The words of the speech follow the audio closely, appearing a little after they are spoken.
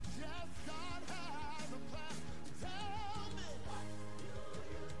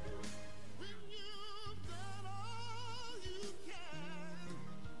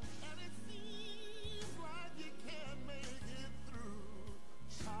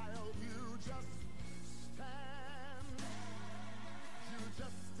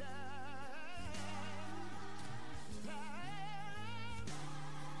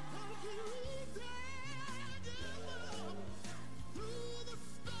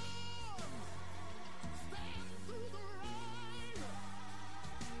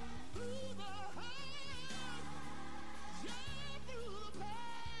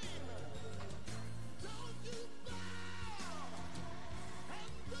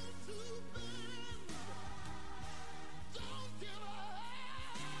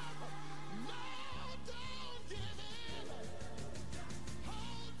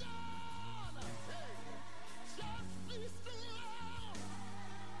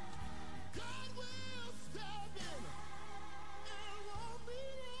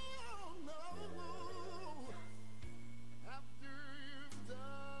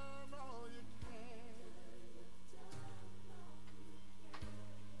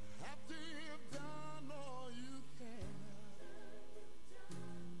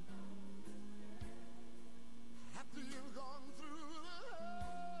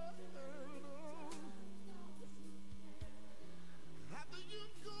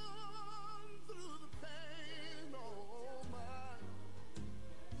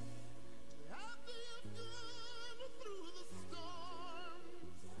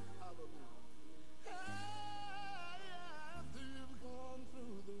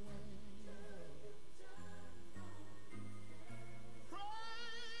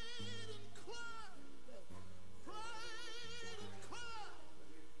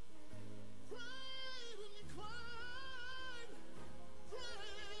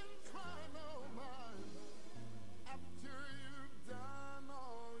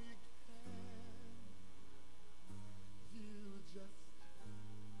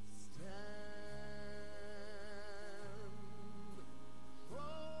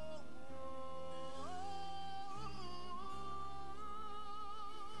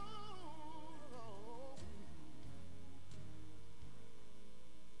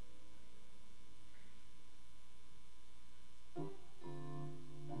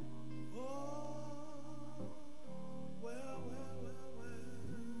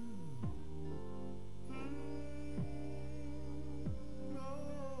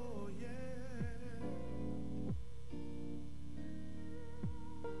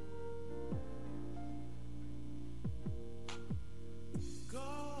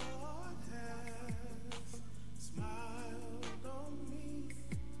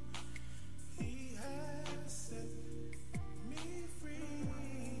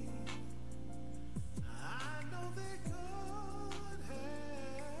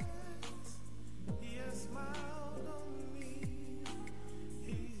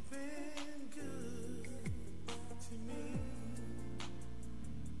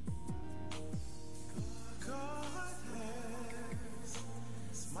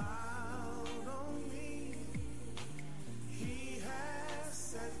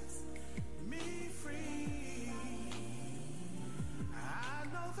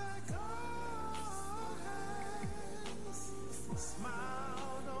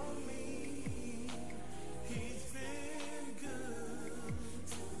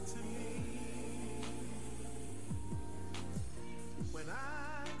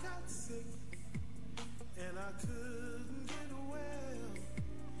I couldn't get well,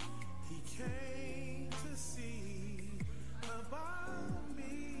 he came to see about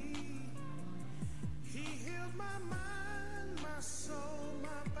me. He healed my mind, my soul,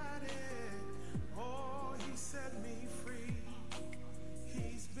 my body. Oh, he set me free.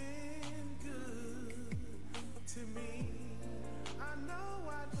 He's been good to me. I know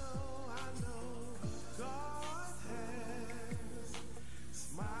God has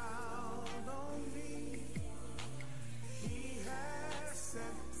smiled on me. He has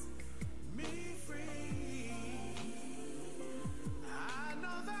set me free. I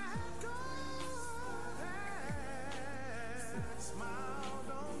know that God has smiled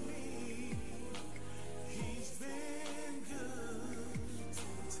on me. He's been good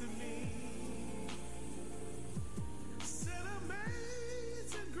to me. Said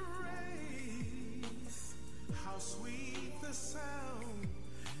amazing grace, how sweet the sound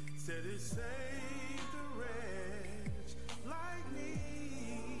that it saved a wretch like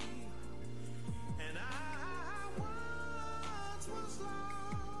me. And I once was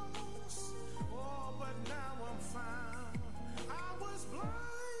lost, oh, but now I'm found. I was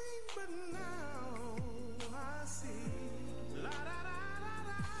blind, but now I see. La da da da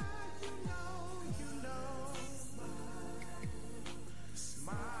da, you know,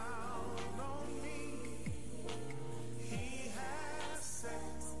 smile on me. He has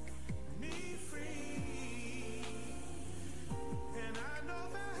set me free.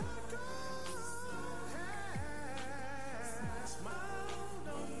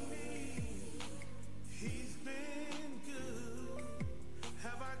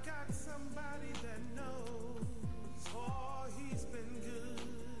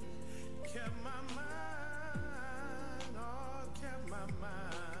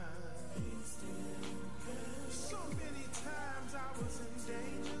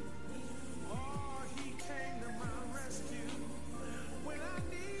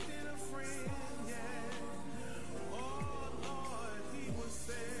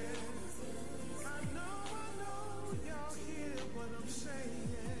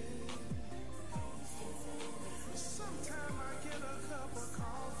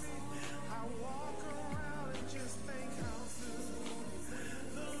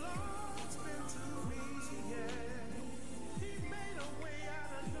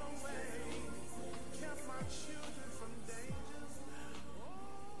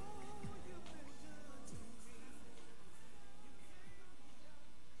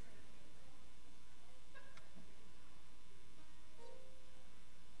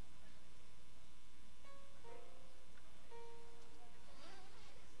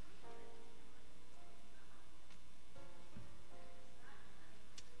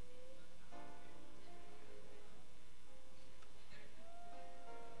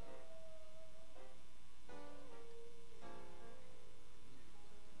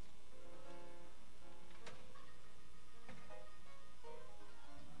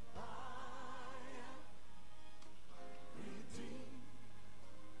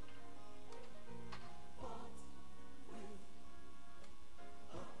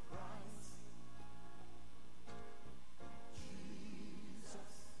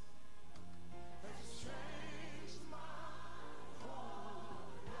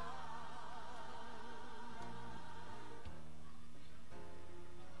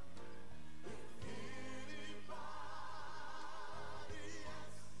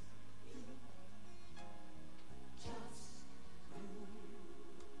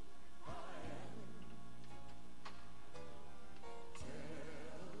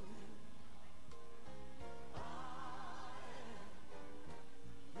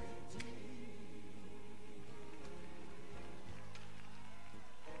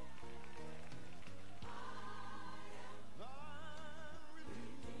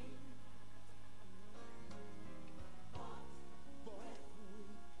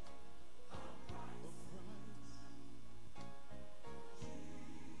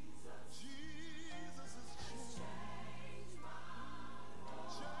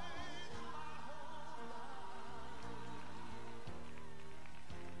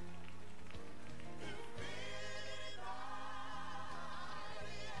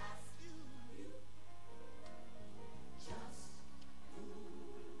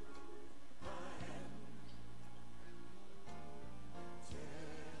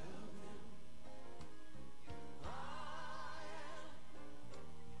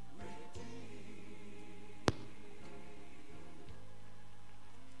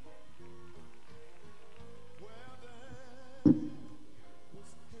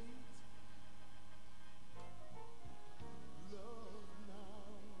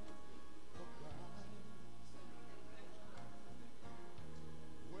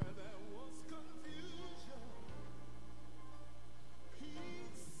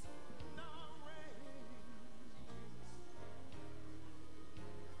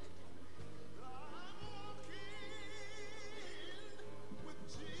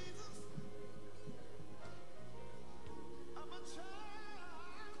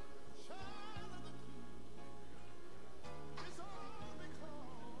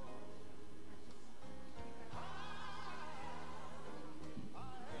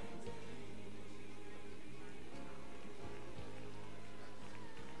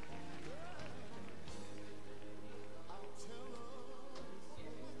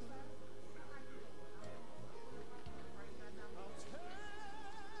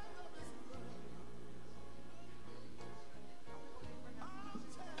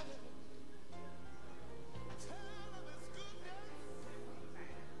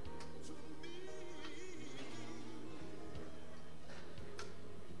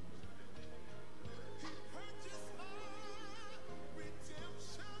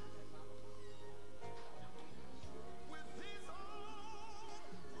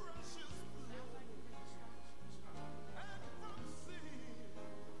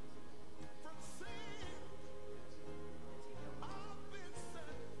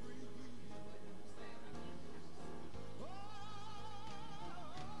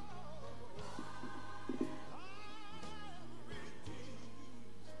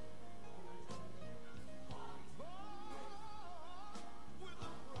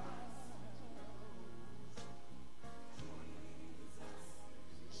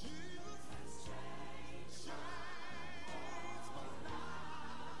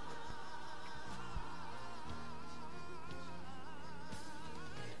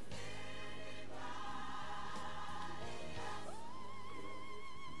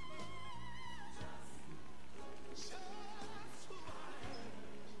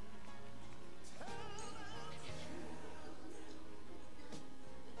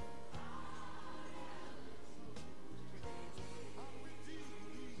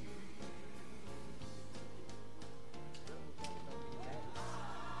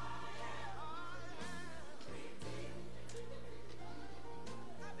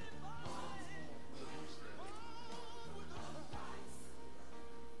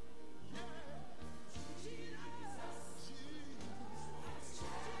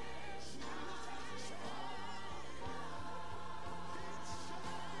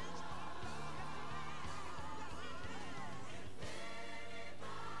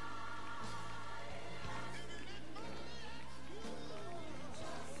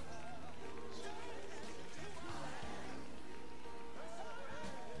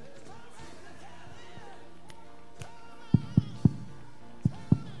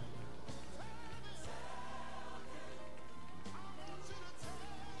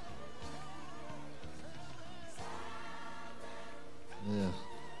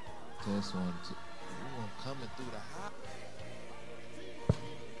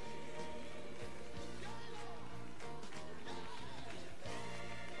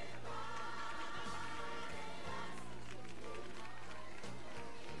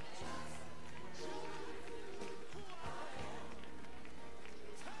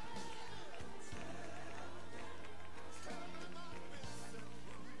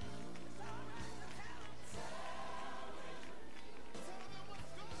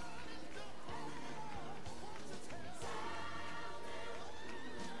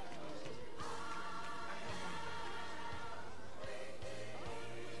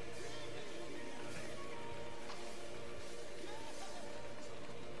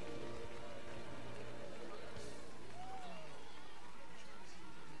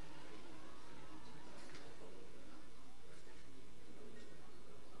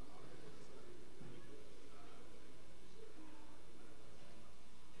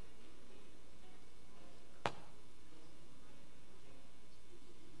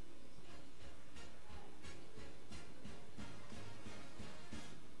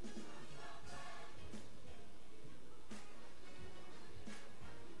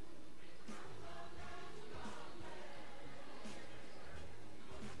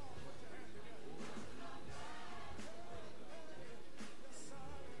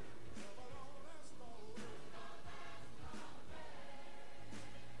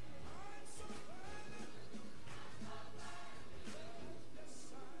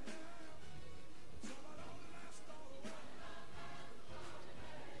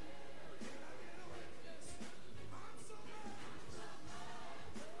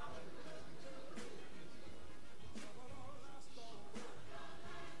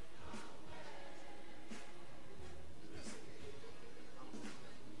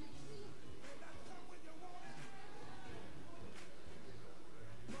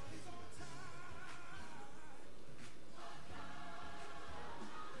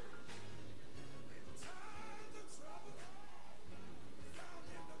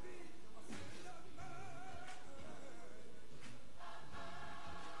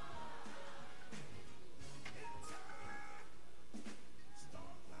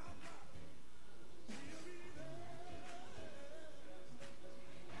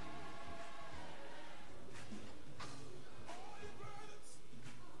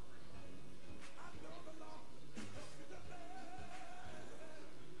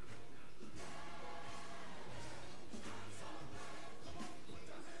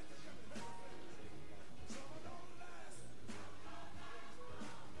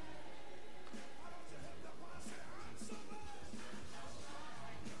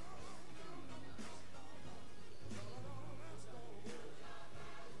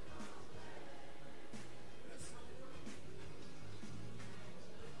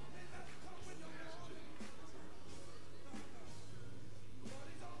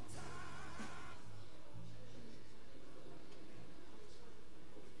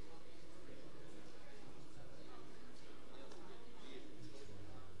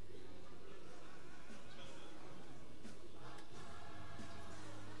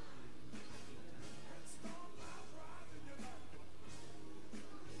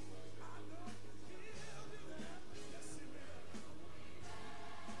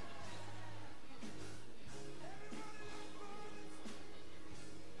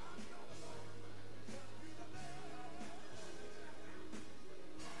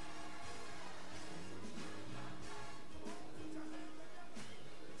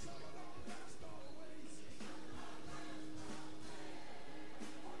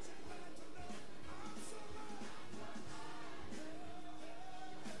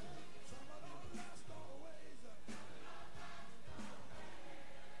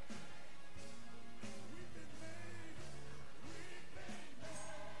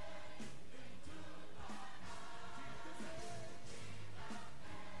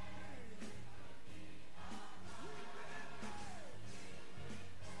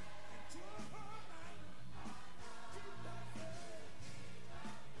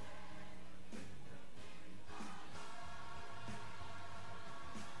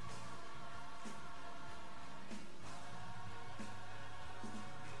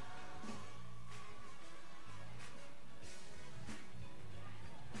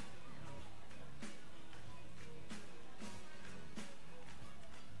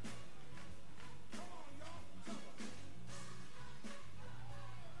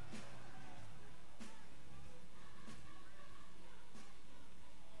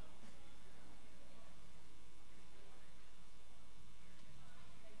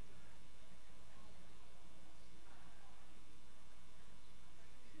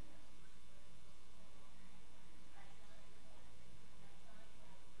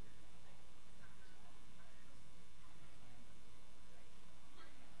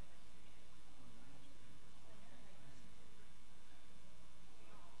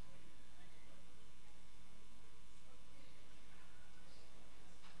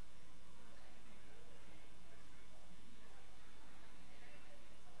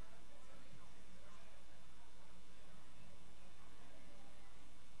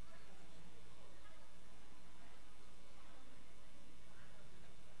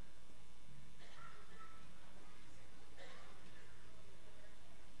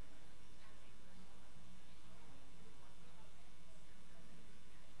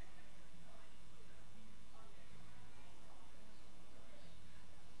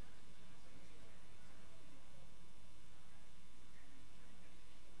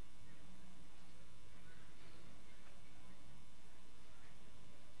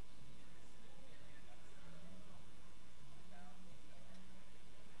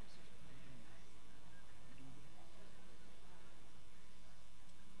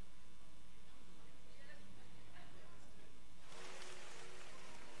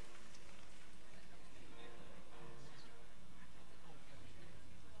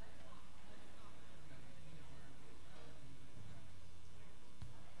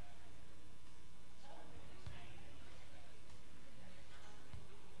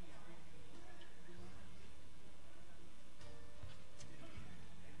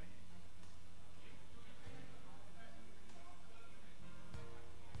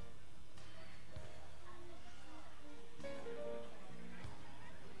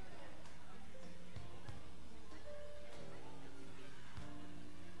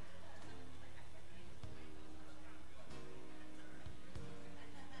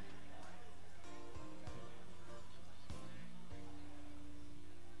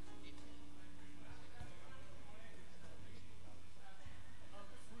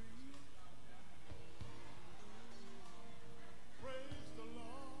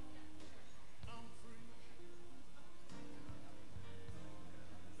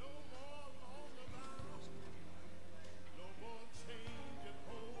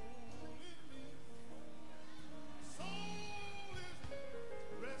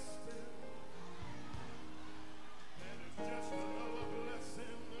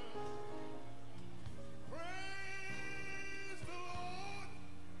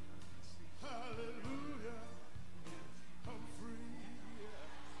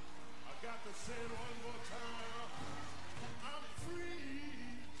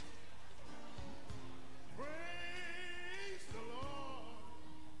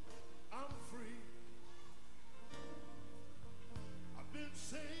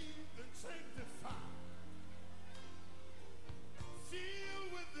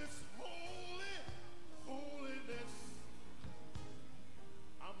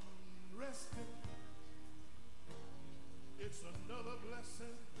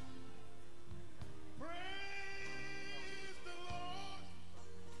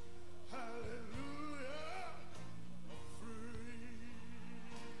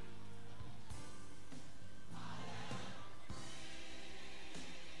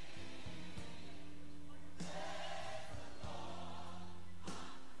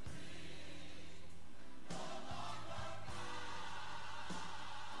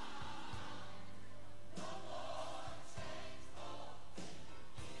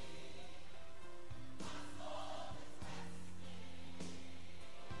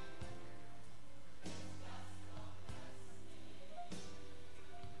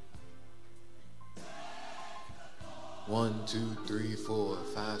 1, 2, 3, 4,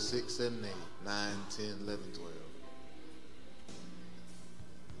 5, 6, 7, 8, 9, 10, 11, 12.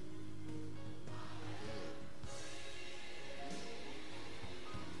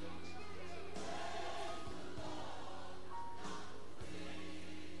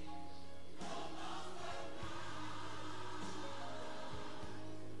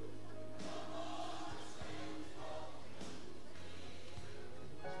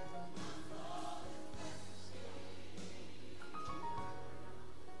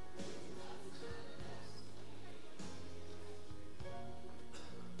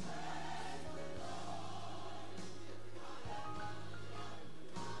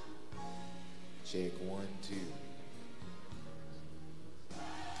 Check 1, 2.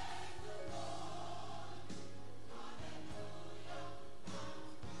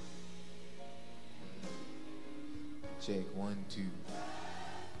 Check 1, 2.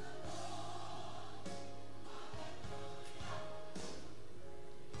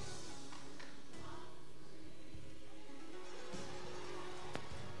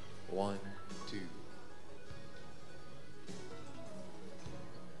 One, two.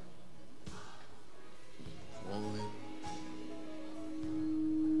 Rolling.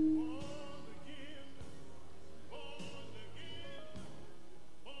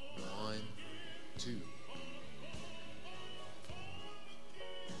 1, 2.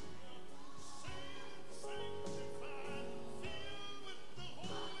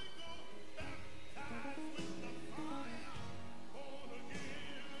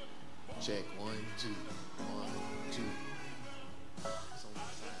 Check 1, 2. 1, 2. It's on the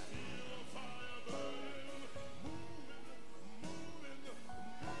side.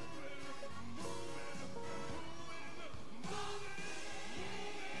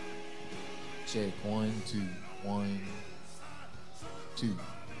 Check 1, 2. 1, 2.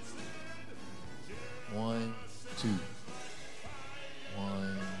 1, 2.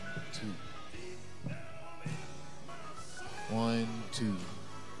 1, 2. 1, 2.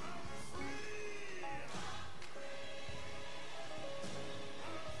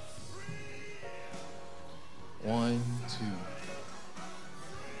 1, 2.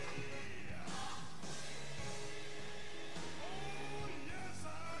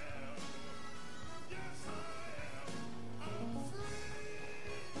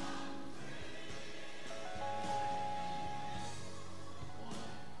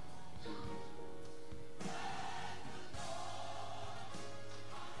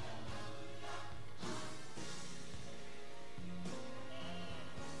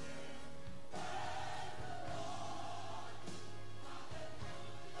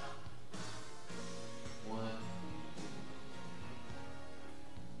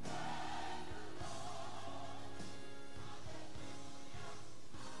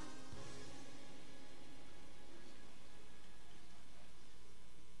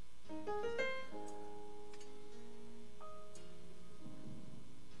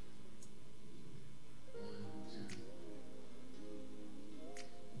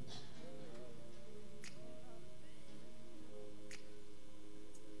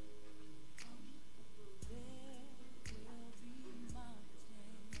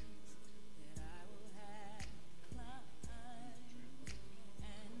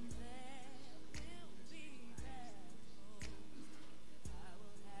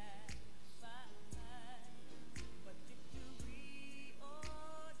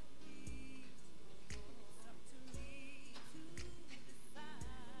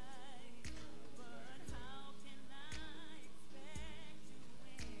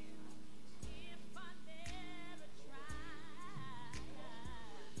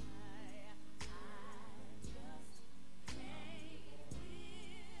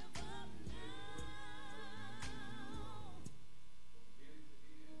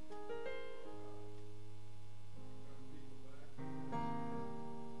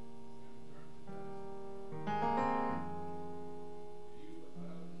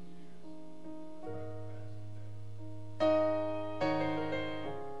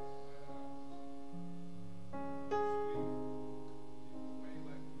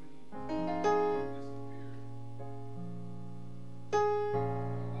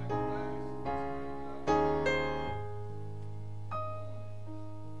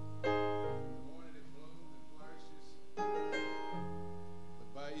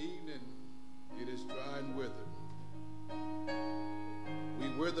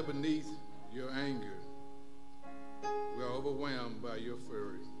 Wither beneath your anger. We are overwhelmed by your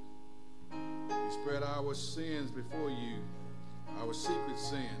fury. We spread our sins before you, our secret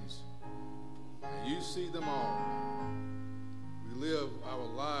sins, and you see them all. We live our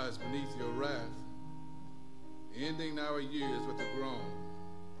lives beneath your wrath, ending our years but have grown.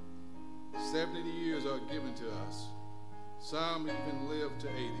 70 years are given to us. Some even live to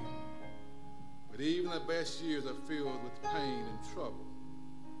 80. But even the best years are filled with pain and trouble.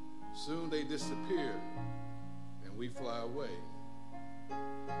 Soon they disappear and we fly away.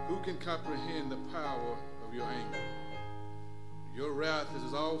 Who can comprehend the power of your anger? Your wrath is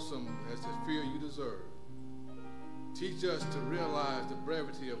as awesome as the fear you deserve. Teach us to realize the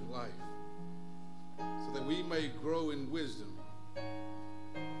brevity of life so that we may grow in wisdom.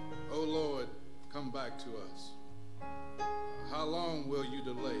 Oh Lord, come back to us. How long will you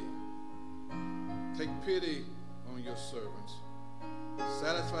delay? Take pity on your servants.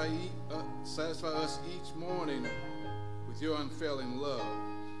 Satisfy us each morning with your unfailing love,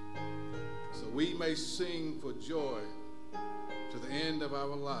 so we may sing for joy to the end of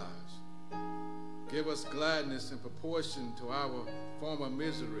our lives. Give us gladness in proportion to our former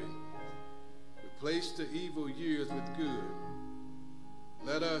misery. Replace the evil years with good.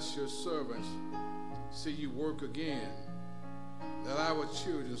 Let us, your servants, see you work again. Let our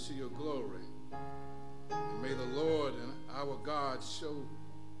children see your glory. And may the Lord and our God show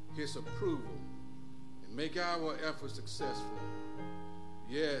his approval and make our efforts successful.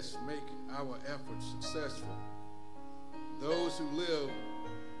 Yes, make our efforts successful. Those who live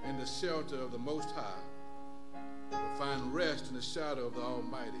in the shelter of the Most High will find rest in the shadow of the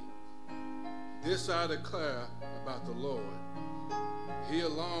Almighty. This I declare about the Lord. He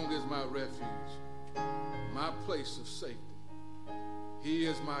alone is my refuge, my place of safety. He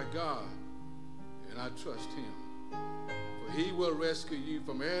is my God, and I trust him. For he will rescue you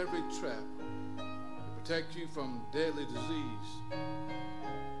from every trap and protect you from deadly disease.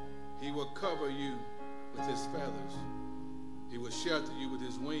 He will cover you with his feathers. He will shelter you with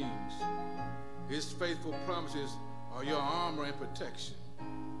his wings. His faithful promises are your armor and protection.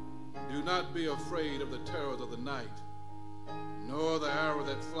 Do not be afraid of the terrors of the night, nor the arrow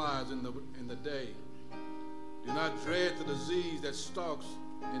that flies in the day. Do not dread the disease that stalks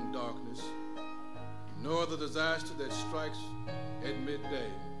in darkness, nor the disaster that strikes at midday.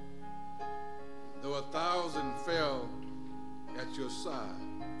 Though 1,000 fell at your side,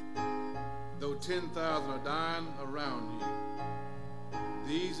 though 10,000 are dying around you,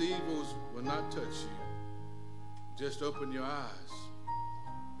 these evils will not touch you. Just open your eyes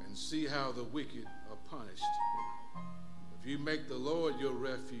and see how the wicked are punished. If you make the Lord your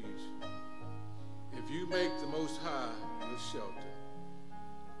refuge, if you make the Most High your shelter,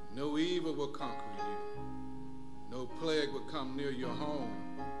 no evil will conquer you. No plague will come near your home,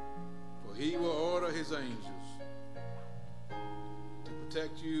 for he will order his angels to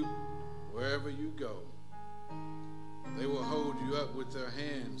protect you wherever you go. They will hold you up with their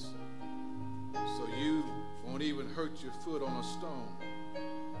hands so you won't even hurt your foot on a stone.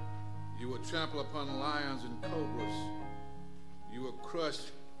 You will trample upon lions and cobras. You will crush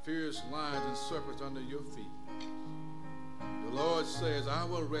fierce lions and serpents under your feet. The Lord says, I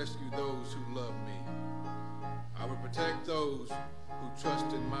will rescue those who love me. I will protect those who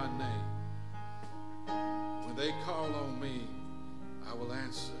trust in my name. When they call on me, I will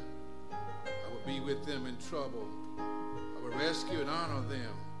answer. I will be with them in trouble. I will rescue and honor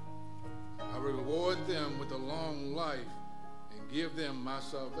them. I will reward them with a long life and give them my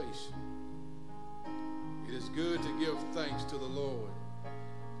salvation. It is good to give thanks to the Lord,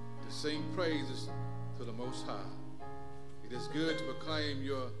 to sing praises to the Most High. It is good to proclaim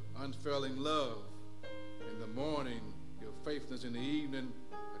your unfailing love in the morning, your faithfulness in the evening,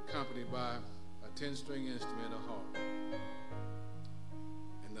 accompanied by a 10-string instrument, a harp,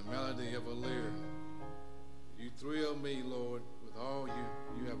 and the melody of a lyre. You thrill me, Lord, with all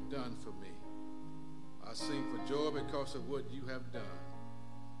you have done for me. I sing for joy because of what you have done.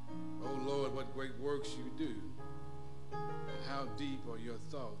 Oh, Lord, what great works you do, and how deep are your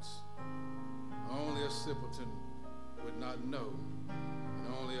thoughts. Only a simpleton would not know,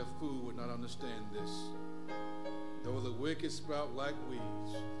 and only a fool would not understand this. Though the wicked sprout like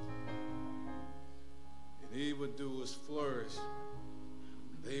weeds, and evildoers flourish,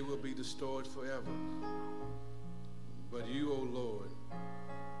 they will be destroyed forever. But you, O Lord,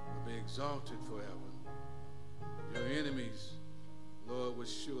 will be exalted forever. Your enemies, Lord, will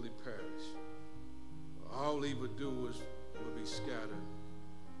surely perish. All evildoers will be scattered.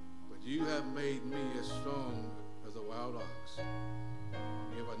 But you have made me as strong as a wild ox.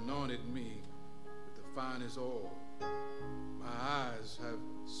 You have anointed me with the finest oil. My eyes have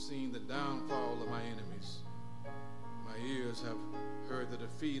seen the downfall of my enemies. My ears have heard the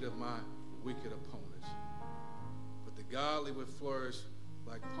defeat of my wicked opponents. But the godly will flourish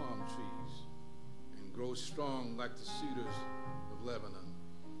like palm trees and grow strong like the cedars of Lebanon.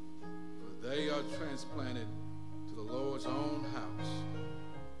 For they are transplanted to the the Lord's own house.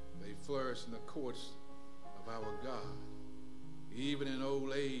 They flourish in the courts of our God. Even in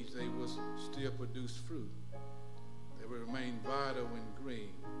old age, they will still produce fruit. They will remain vital and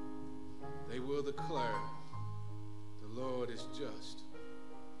green. They will declare, the Lord is just.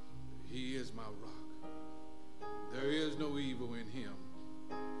 He is my rock. There is no evil in him.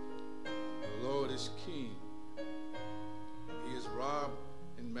 The Lord is king. He is robed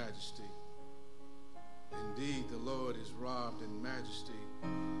in majesty. Indeed, the Lord is robed in majesty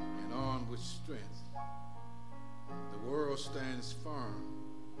and armed with strength. The world stands firm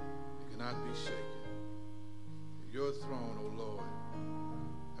and cannot be shaken. Your throne, O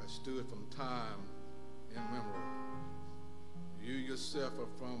Lord, has stood from time immemorial. You yourself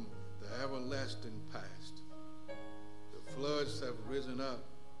are from the everlasting past. The floods have risen up,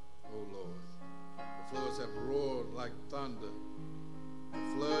 O Lord. The floods have roared like thunder.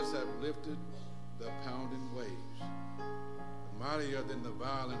 The floods have lifted the pounding waves. Mightier than the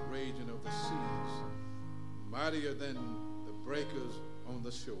violent raging of the seas. Mightier than the breakers on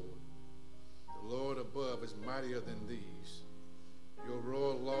the shore. The Lord above is mightier than these. Your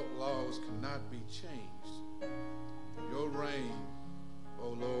royal laws cannot be changed. Your reign, O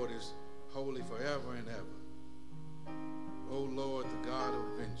Lord, is holy forever and ever. O Lord, the God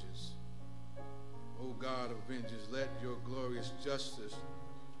of vengeance. O God of vengeance, let your glorious justice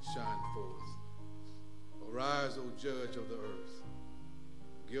shine forth. Arise, O judge of the earth.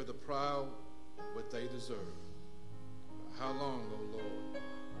 Give the proud what they deserve. How long, O Lord?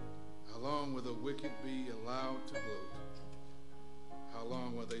 How long will the wicked be allowed to gloat? How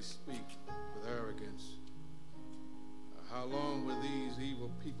long will they speak with arrogance? How long will these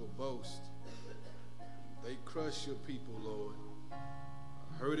evil people boast? They crush your people, Lord,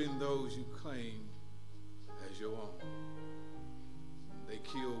 hurting those you claim as your own. They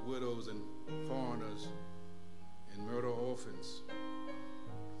kill widows and foreigners and murder orphans.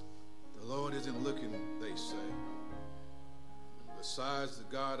 The Lord isn't looking, they say. Besides, the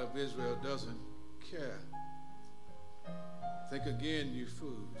God of Israel doesn't care. Think again, you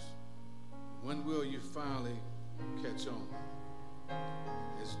fools. When will you finally catch on?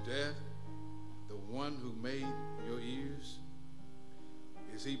 Is death the one who made your ears?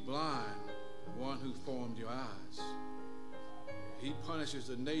 Is he blind, the one who formed your eyes? He punishes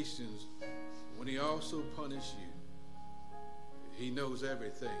the nations when he also punishes you. He knows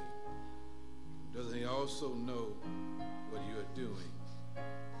everything. Doesn't he also know what you are doing?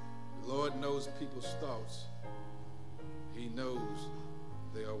 The Lord knows people's thoughts. He knows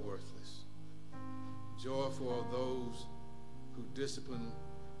they are worthless. Joyful are those who discipline,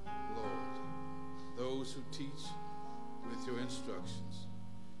 Lord, those who teach with your instructions.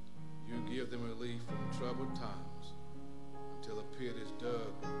 You give them relief from troubled times until a pit is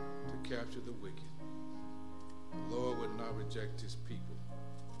dug to capture the wicked. The Lord would not reject his people.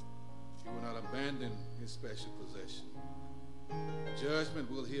 He will not abandon his special possession.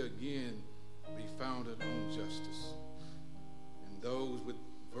 Judgment will he again be founded on justice, and those with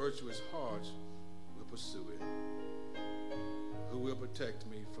virtuous hearts will pursue it. Who will protect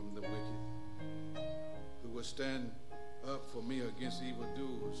me from the wicked? Who will stand up for me against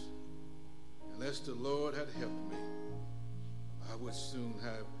evildoers? Unless the Lord had helped me, I would soon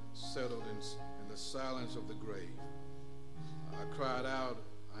have settled in the silence of the grave. I cried out,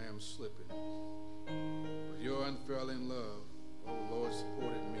 I am slipping. But your unfailing love, O Lord,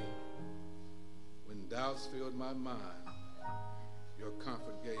 supported me. When doubts filled my mind, your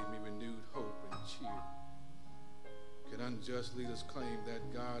comfort gave me renewed hope and cheer. Can unjust leaders claim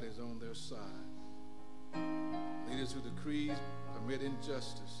that God is on their side? Leaders who decrees permit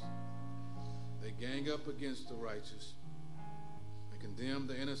injustice. They gang up against the righteous and condemn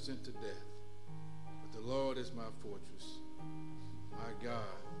the innocent to death. But the Lord is my fortress. My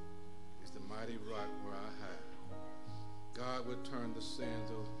God is the mighty rock where I hide. God will turn the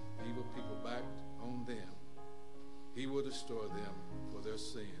sins of evil people back on them. He will destroy them for their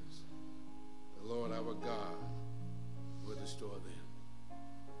sins. The Lord our God will destroy them.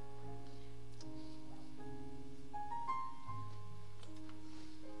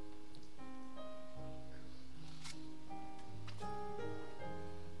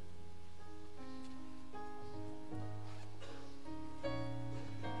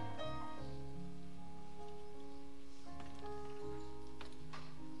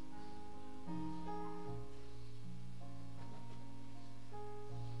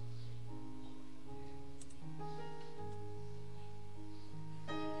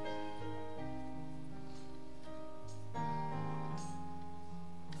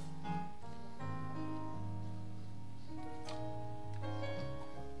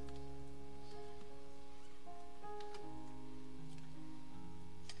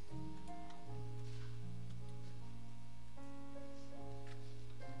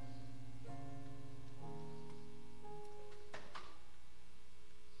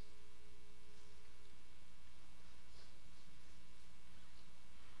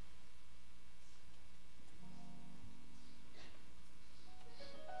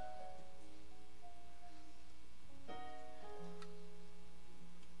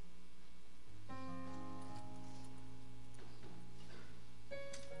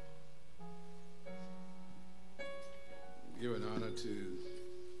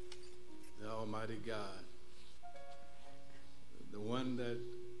 Almighty God, the one that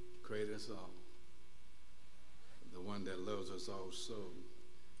created us all, the one that loves us all so,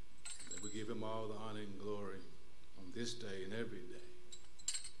 that we give him all the honor and glory on this day and every day.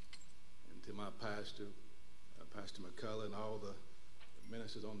 And to my pastor, Pastor McCullough, and all the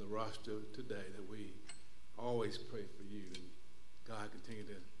ministers on the roster today, that we always pray for you, and God continue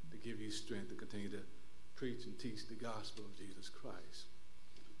to give you strength to continue to preach and teach the gospel of Jesus Christ.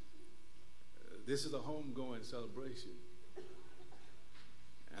 This is a homegoing celebration.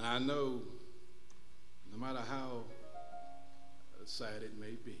 And I know, no matter how sad it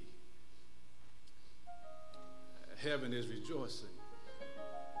may be, heaven is rejoicing.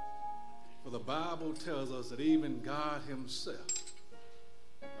 For the Bible tells us that even God himself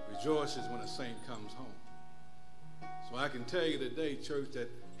rejoices when a saint comes home. So I can tell you today, church,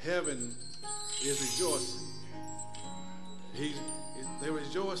 that heaven is rejoicing. They're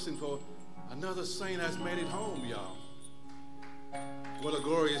rejoicing for another saint has made it home, y'all. What a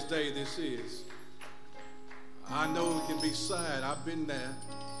glorious day this is. I know it can be sad. I've been there.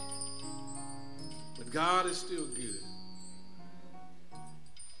 But God is still good.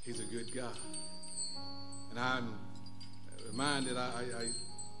 He's a good God. And I'm reminded,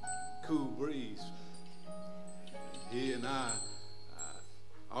 Cool Breeze, he and I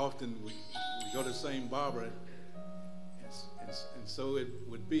often we go to the same barber, and so it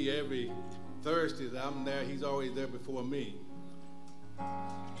would be every Thursday that I'm there. He's always there before me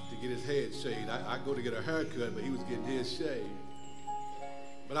to get his head shaved. I go to get a haircut, but he was getting his shaved.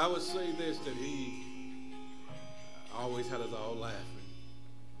 But I would say this, that he always had us all laughing.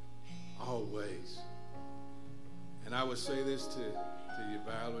 Always. And I would say this to you,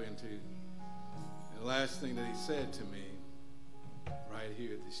 Valerie, and the last thing that he said to me right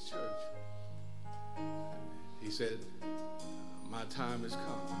here at this church, he said, my time has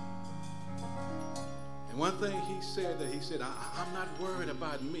come. And one thing he said, I'm not worried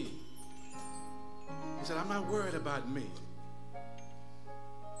about me. He said, I'm not worried about me.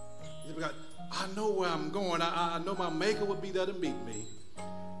 He said, because I know where I'm going. I know my maker will be there to meet me.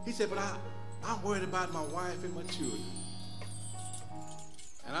 He said, but I'm worried about my wife and my children.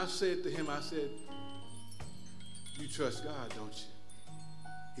 And I said to him, I said, you trust God, don't you?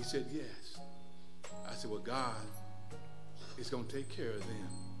 He said, yes. I said, well, God is going to take care of them.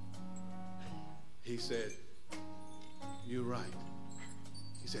 He said, you're right.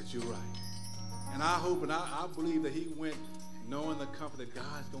 He said, you're right. And I hope and I believe that he went knowing the comfort that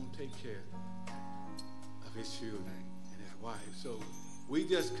God's going to take care of his children and his wife. So we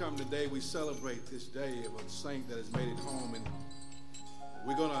just come today, we celebrate this day of a saint that has made it home, and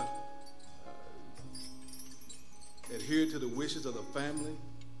we're going to adhere to the wishes of the family.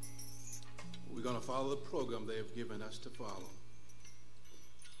 We're going to follow the program they have given us to follow.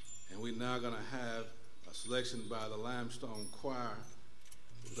 And we're now going to have a selection by the Limestone Choir.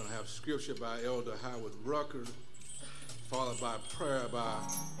 We're going to have scripture by Elder Howard Rucker, followed by prayer by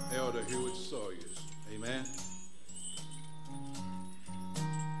Elder Hewitt Sawyers. Amen.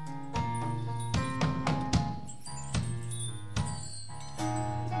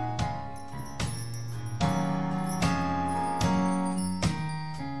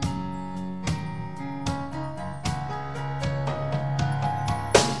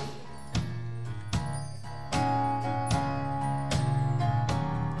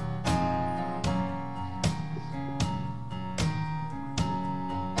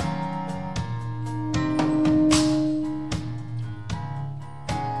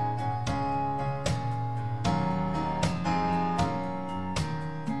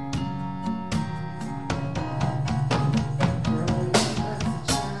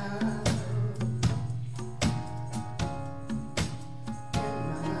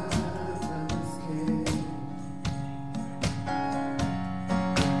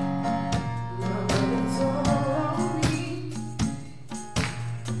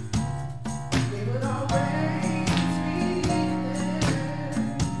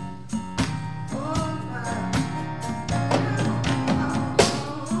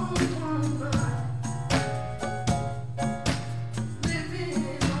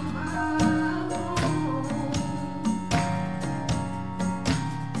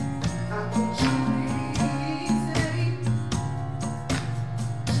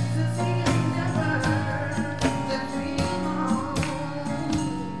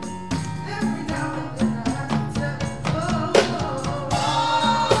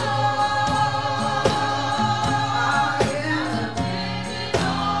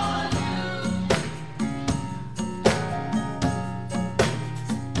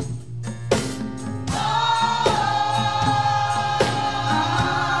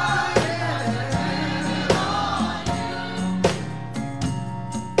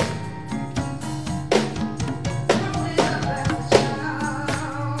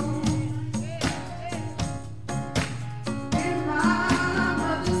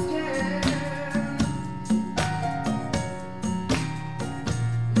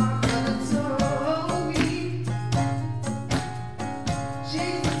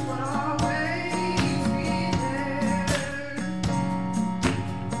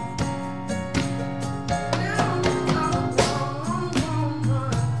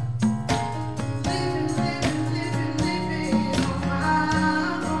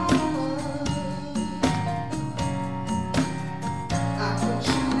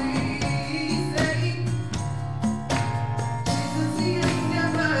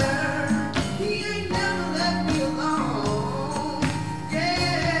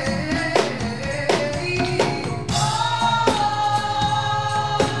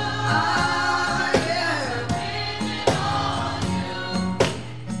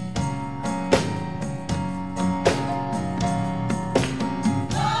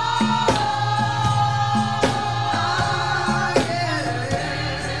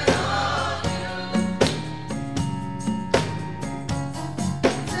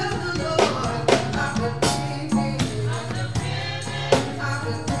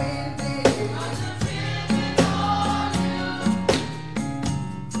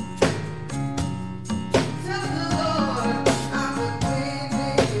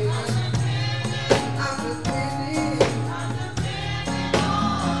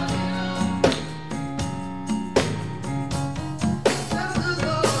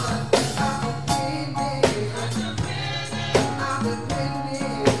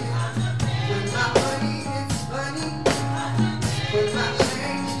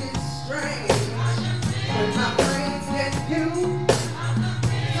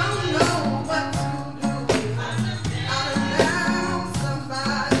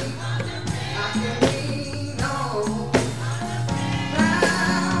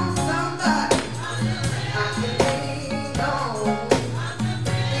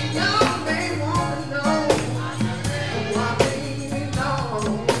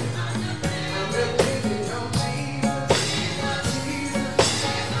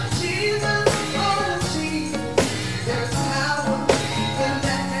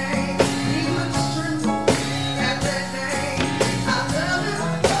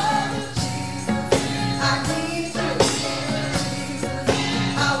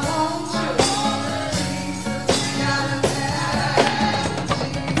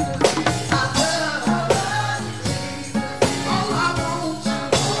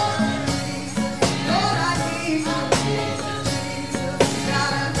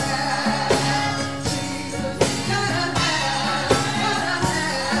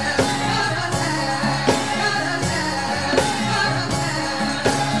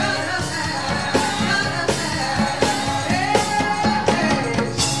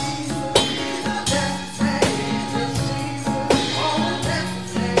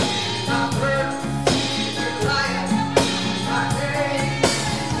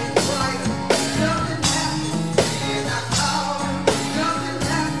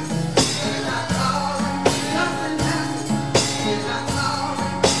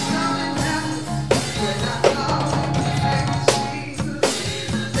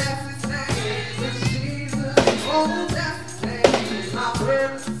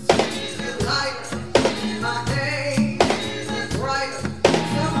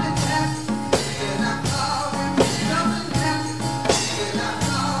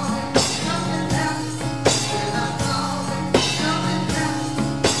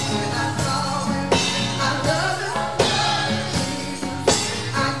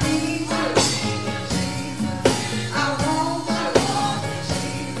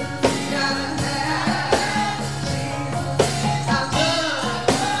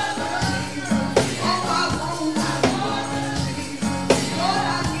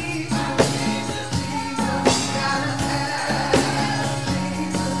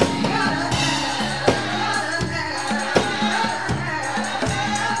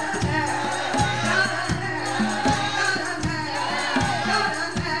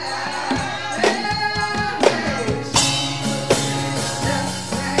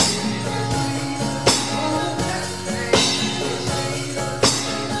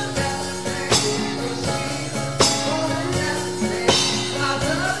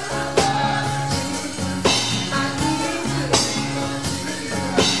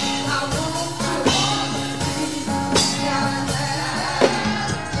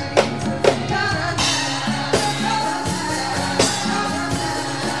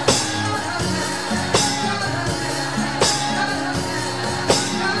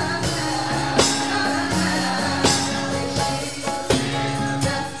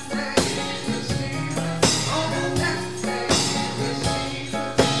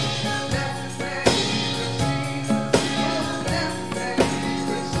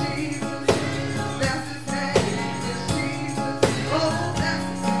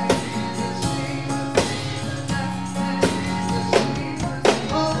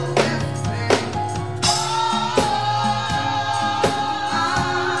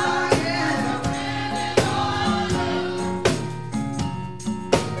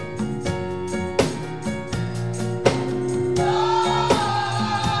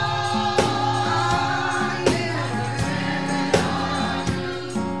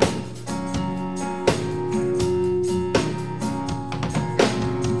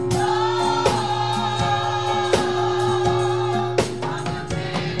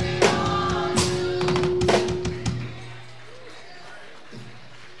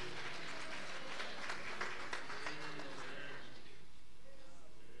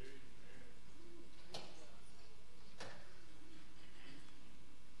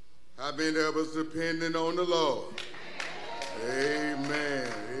 How many of us depending on the Lord? Amen.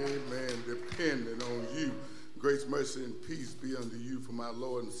 Amen. Depending on you. Grace, mercy, and peace be unto you from our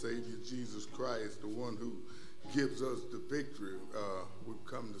Lord and Savior Jesus Christ, the one who gives us the victory. We've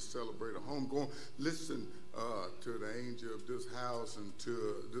come to celebrate a homegoing. Listen to the angel of this house and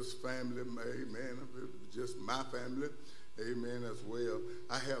to this family. Amen. Just my family. Amen as well.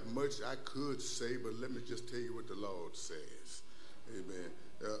 I have much I could say, but let me just tell you what the Lord says. Amen.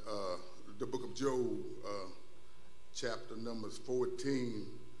 The book of Job, chapter numbers 14,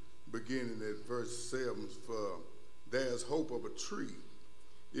 beginning at verse 7, for there's hope of a tree,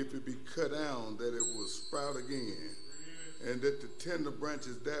 if it be cut down, that it will sprout again, and that the tender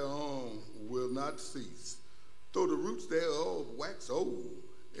branches thereon will not cease. Though the roots thereof wax old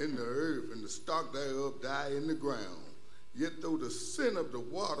in the earth, and the stalk thereof die in the ground, yet though the sin of the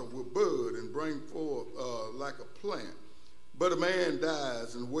water will bud and bring forth like a plant, but a man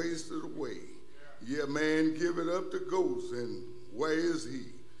dies and wasteth away. Yeah, man give it up to ghosts, and where is he?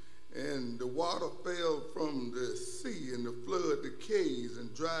 And the water fell from the sea, and the flood decays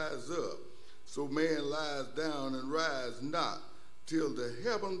and dries up. So man lies down and rise not, till the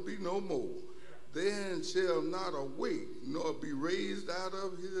heaven be no more. Then shall not awake, nor be raised out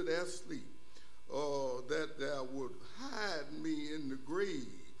of their sleep. That thou would hide me in the grave,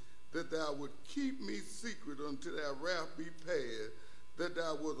 that thou would keep me secret until thy wrath be past, that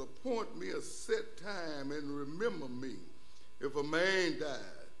thou would appoint me a set time and remember me. If a man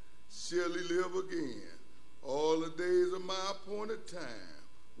die, shall he live again? All the days of my appointed time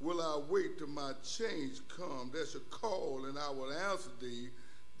will I wait till my change come. That shall call, and I will answer thee.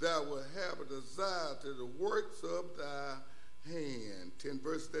 Thou wilt have a desire to the works of thy hand. 10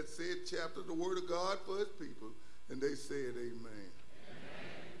 verse that said, chapter, the word of God for his people. And they said, amen.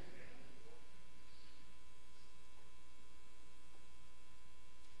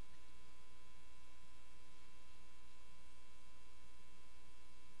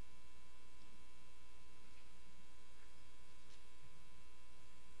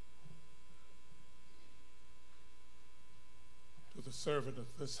 The servant of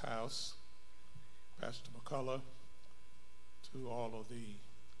this house, Pastor McCullough, to all of the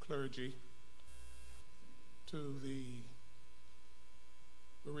clergy, to the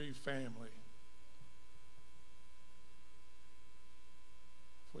bereaved family,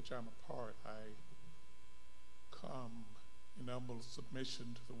 of which I'm a part, I come in humble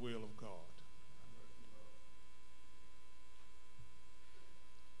submission to the will of God.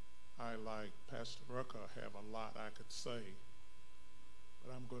 I, like Pastor Rucker, have a lot I could say,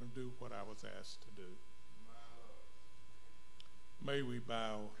 but I'm going to do what I was asked to do. May we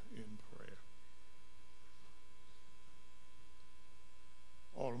bow in prayer.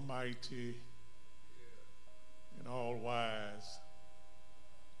 Almighty and all-wise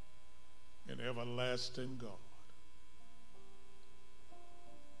and everlasting God,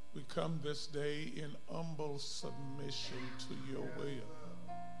 we come this day in humble submission to your will.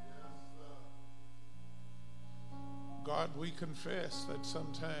 God, we confess that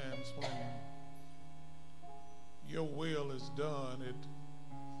sometimes when your will is done,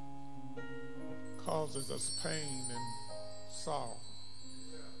 it causes us pain and sorrow.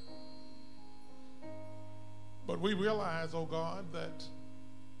 But we realize, oh God, that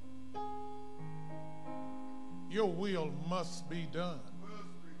your will must be done.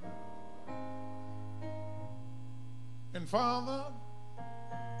 And Father,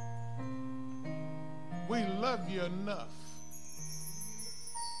 we love you enough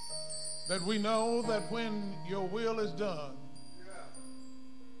that we know that when your will is done,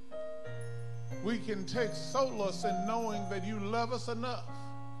 we can take solace in knowing that you love us enough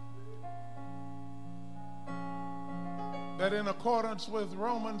that in accordance with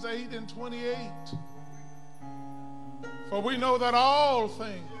Romans 8 and 28, for we know that all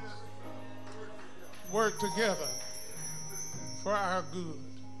things work together for our good.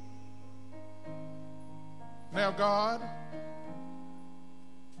 Now, God,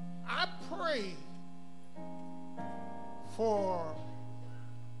 I pray for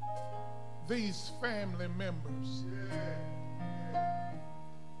these family members.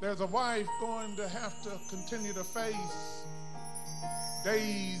 There's a wife going to have to continue to face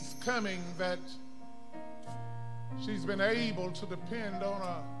days coming that she's been able to depend on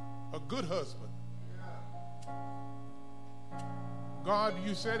a good husband. God,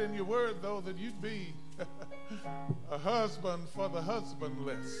 you said in your word, though, that you'd be a husband for the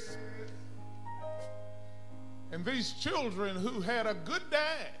husbandless. And these children who had a good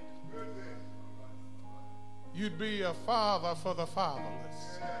dad, you'd be a father for the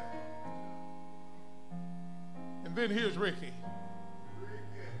fatherless. And then here's Ricky.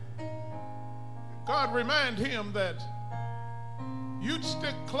 God remind him that you'd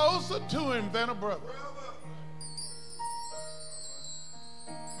stick closer to him than a brother.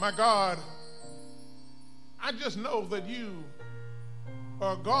 My God, I just know that you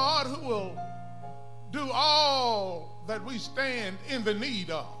are a God who will do all that we stand in the need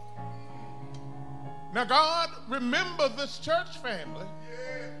of. Now, God, remember this church family.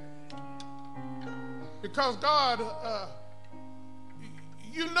 Because, God,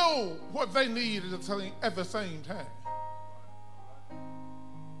 you know what they need at the same time.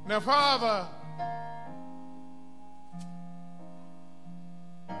 Now, Father,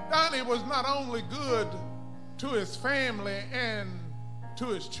 Donnie was not only good to his family and to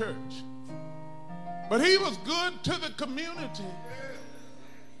his church, but he was good to the community.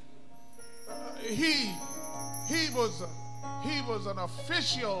 He was an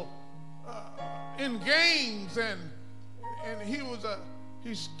official in games, and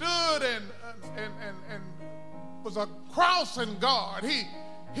he stood and was a crossing guard.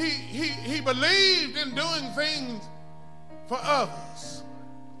 He believed in doing things for others.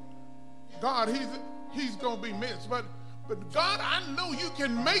 God, he's going to be missed. But God, I know you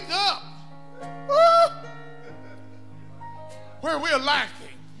can make up where we're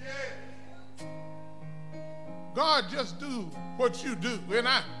lacking. God, just do what you do. And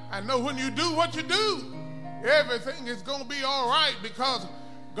I know when you do what you do, everything is going to be all right, because,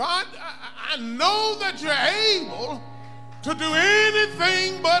 God, I know that you're able to do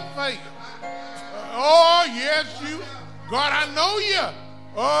anything but fail. Oh, yes, you. God, I know you.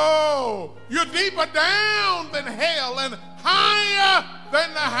 Oh, you're deeper down than hell and higher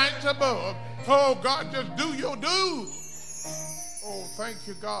than the heights above. Oh, God, just do your do. Oh, thank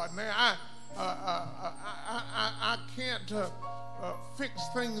you, God. Now, I can't fix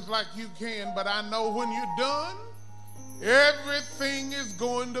things like you can, but I know when you're done, everything is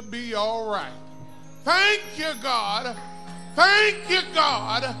going to be all right. Thank you, God. Thank you,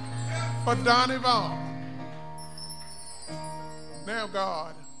 God, for Donnie Vaughn. Now,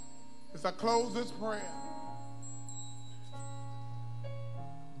 God, as I close this prayer,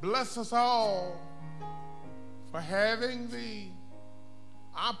 bless us all for having the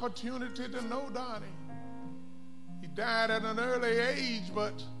opportunity to know Donnie. He died at an early age,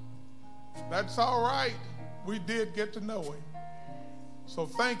 but that's all right. We did get to know him. So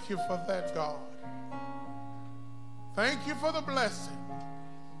thank you for that, God. Thank you for the blessing.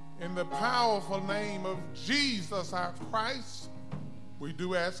 In the powerful name of Jesus, our Christ, we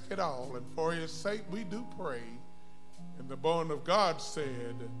do ask it all. And for his sake, we do pray. And the born of God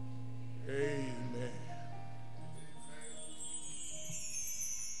said, amen.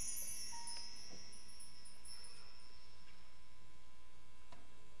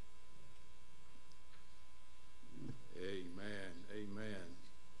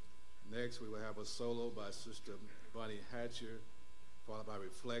 Next, we will have a solo by Sister Bunny Hatcher, followed by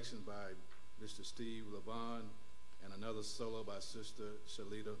reflection by Mr. Steve Levon, and another solo by Sister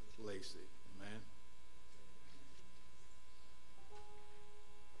Shalita Lacey. Amen.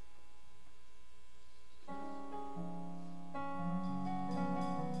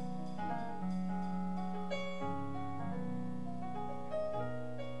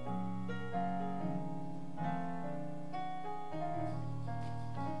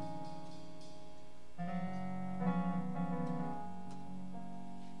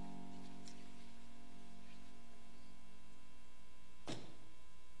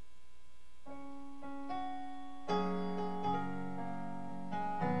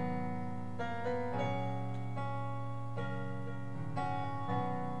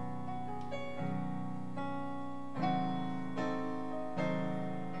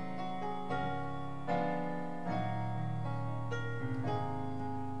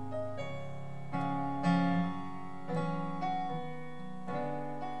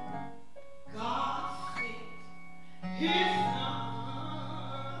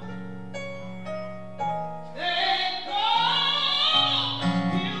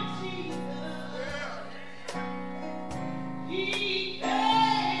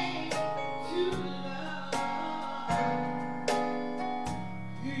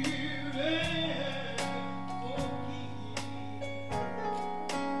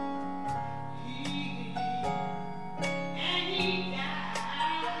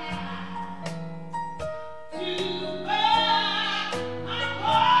 To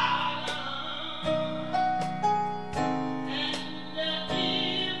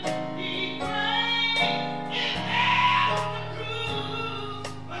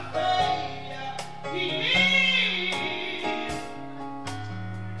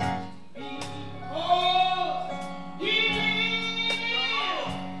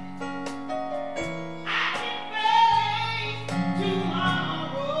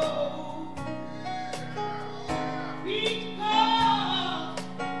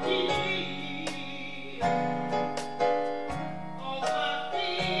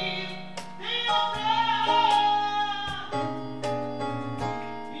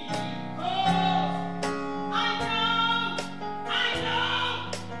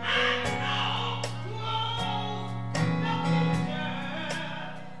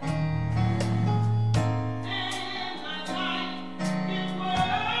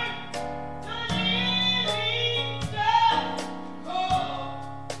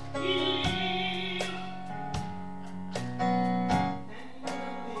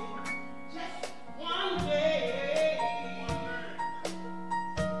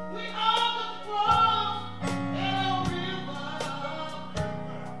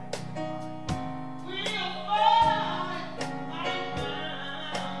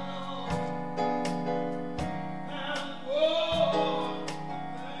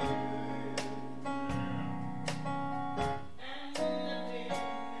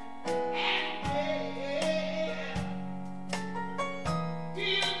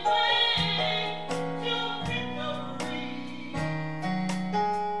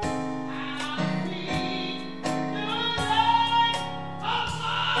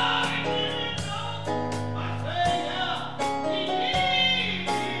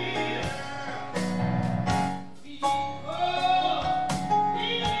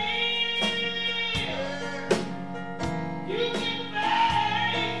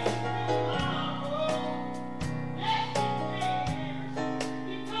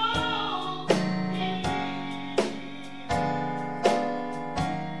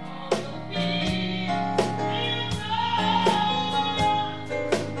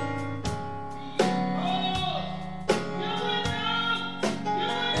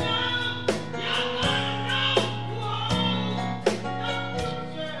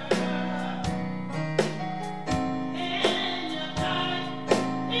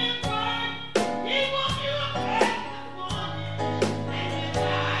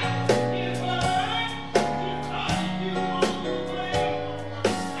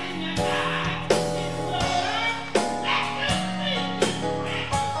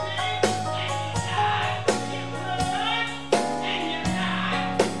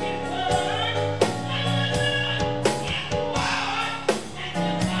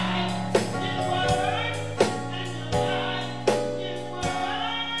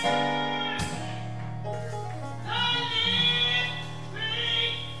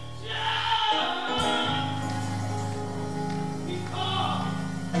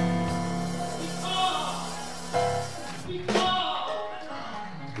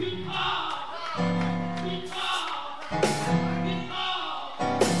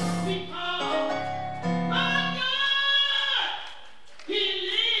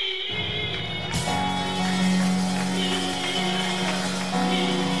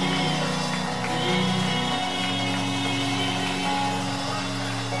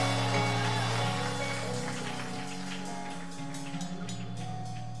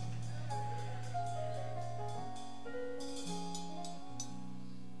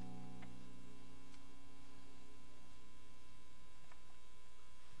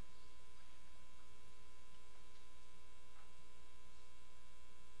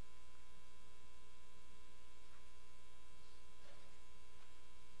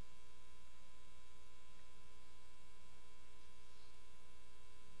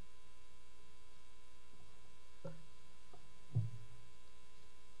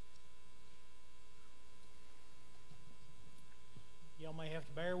Y'all may have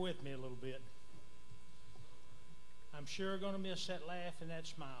to bear with me a little bit. I'm sure going to miss that laugh and that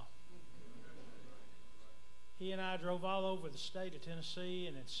smile. He and I drove all over the state of Tennessee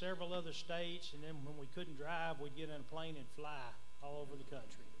and in several other states, and then when we couldn't drive, we'd get in a plane and fly all over the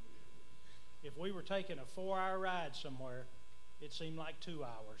country. If we were taking a 4-hour ride somewhere, it seemed like 2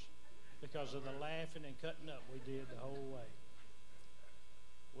 hours because of the laughing and cutting up we did the whole way.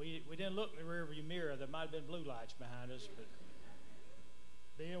 We didn't look in the rearview mirror. There might have been blue lights behind us, but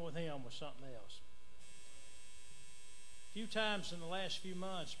being with him was something else. A few times in the last few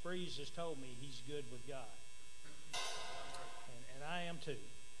months, Breeze has told me he's good with God. And I am too.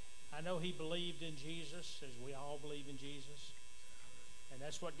 I know he believed in Jesus, as we all believe in Jesus. And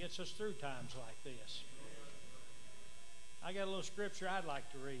that's what gets us through times like this. I got a little scripture I'd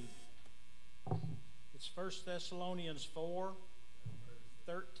like to read. It's 1 Thessalonians 4,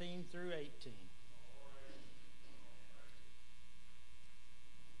 13 through 18.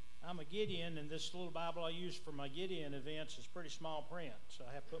 I'm a Gideon, and this little Bible I use for my Gideon events is pretty small print, so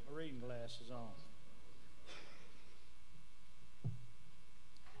I have to put my reading glasses on.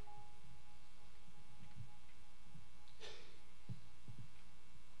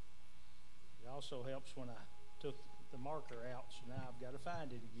 It also helps when I took the marker out, so now I've got to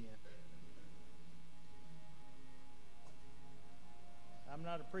find it again. I'm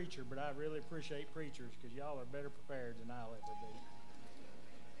not a preacher, but I really appreciate preachers because y'all are better prepared than I'll ever be.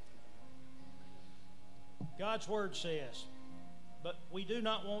 God's word says, "But we do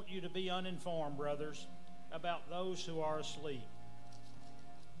not want you to be uninformed, brothers, about those who are asleep,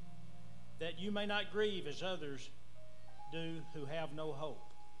 that you may not grieve as others do who have no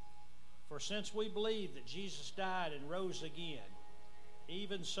hope. For since we believe that Jesus died and rose again,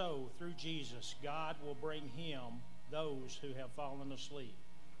 even so through Jesus God will bring him those who have fallen asleep.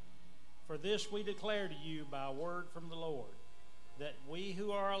 For this we declare to you by a word from the Lord, that we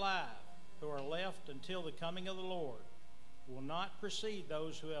who are alive, who are left until the coming of the Lord, will not precede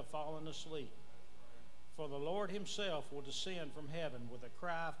those who have fallen asleep. For the Lord himself will descend from heaven with a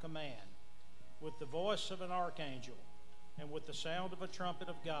cry of command, with the voice of an archangel, and with the sound of a trumpet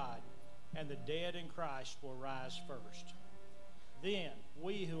of God, and the dead in Christ will rise first. Then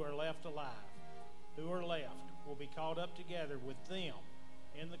we who are left alive, who are left, will be caught up together with them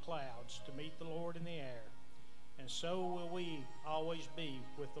in the clouds to meet the Lord in the air, and so will we always be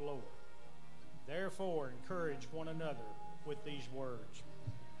with the Lord. Therefore, encourage one another with these words."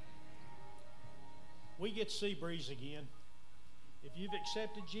 We get to see Breeze again. If you've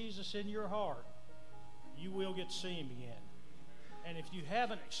accepted Jesus in your heart, you will get to see him again. And if you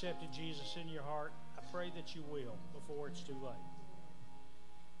haven't accepted Jesus in your heart, I pray that you will before it's too late.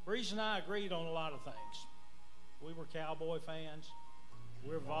 Breeze and I agreed on a lot of things. We were Cowboy fans,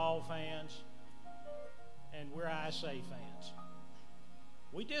 we're Vol fans, and we're ISA fans.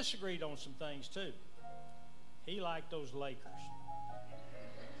 We disagreed on some things too. He liked those Lakers.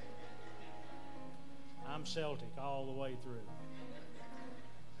 I'm Celtic all the way through.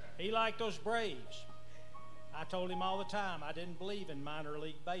 He liked those Braves. I told him all the time I didn't believe in minor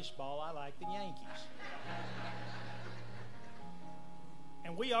league baseball. I liked the Yankees.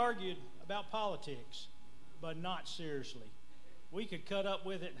 And we argued about politics, but not seriously. We could cut up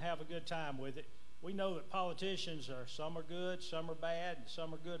with it and have a good time with it. We know that politicians some are good, some are bad, and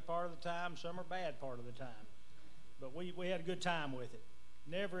some are good part of the time, some are bad part of the time. But we had a good time with it,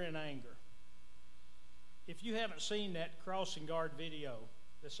 never in anger. If you haven't seen that crossing guard video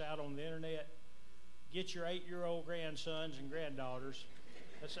that's out on the internet, get your 8-year-old grandsons and granddaughters.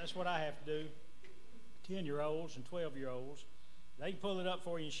 That's what I have to do. 10-year-olds and 12-year-olds. They can pull it up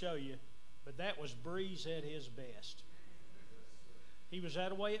for you and show you. But that was Breeze at his best. He was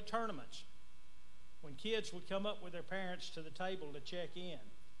that way at tournaments. When kids would come up with their parents to the table to check in,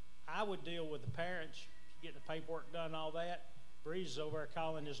 I would deal with the parents, get the paperwork done, all that. Breeze is over there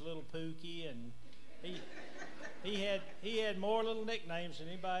calling his little Pookie, and he had more little nicknames than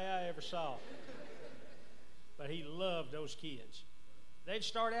anybody I ever saw. But he loved those kids. They'd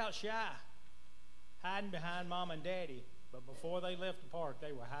start out shy, hiding behind mom and daddy, but before they left the park,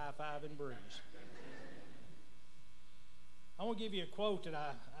 they were high-fiving Breeze. I want to give you a quote that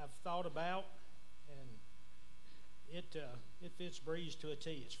I've thought about, and it fits Breeze to a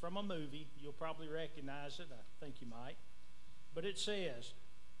T. It's from a movie. You'll probably recognize it. I think you might. But it says,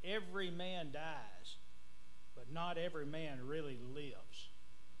 "Every man dies, but not every man really lives."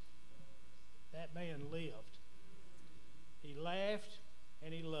 That man lived. He laughed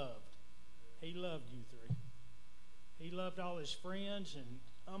and he loved. He loved you three. He loved all his friends and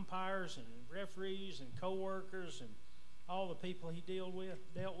umpires and referees and co-workers and all the people he dealt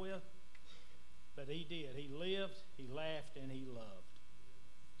with. But he did. He lived, he laughed, and he loved.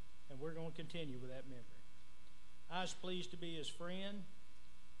 and we're going to continue with that memory. I was pleased to be his friend,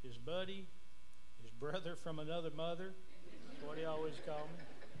 his buddy, his brother from another mother. That's what he always called me.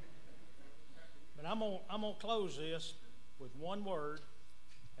 But I'm gonna close this with one word,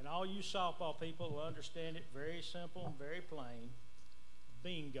 and all you softball people will understand it very simple and very plain.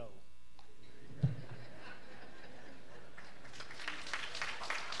 Bingo.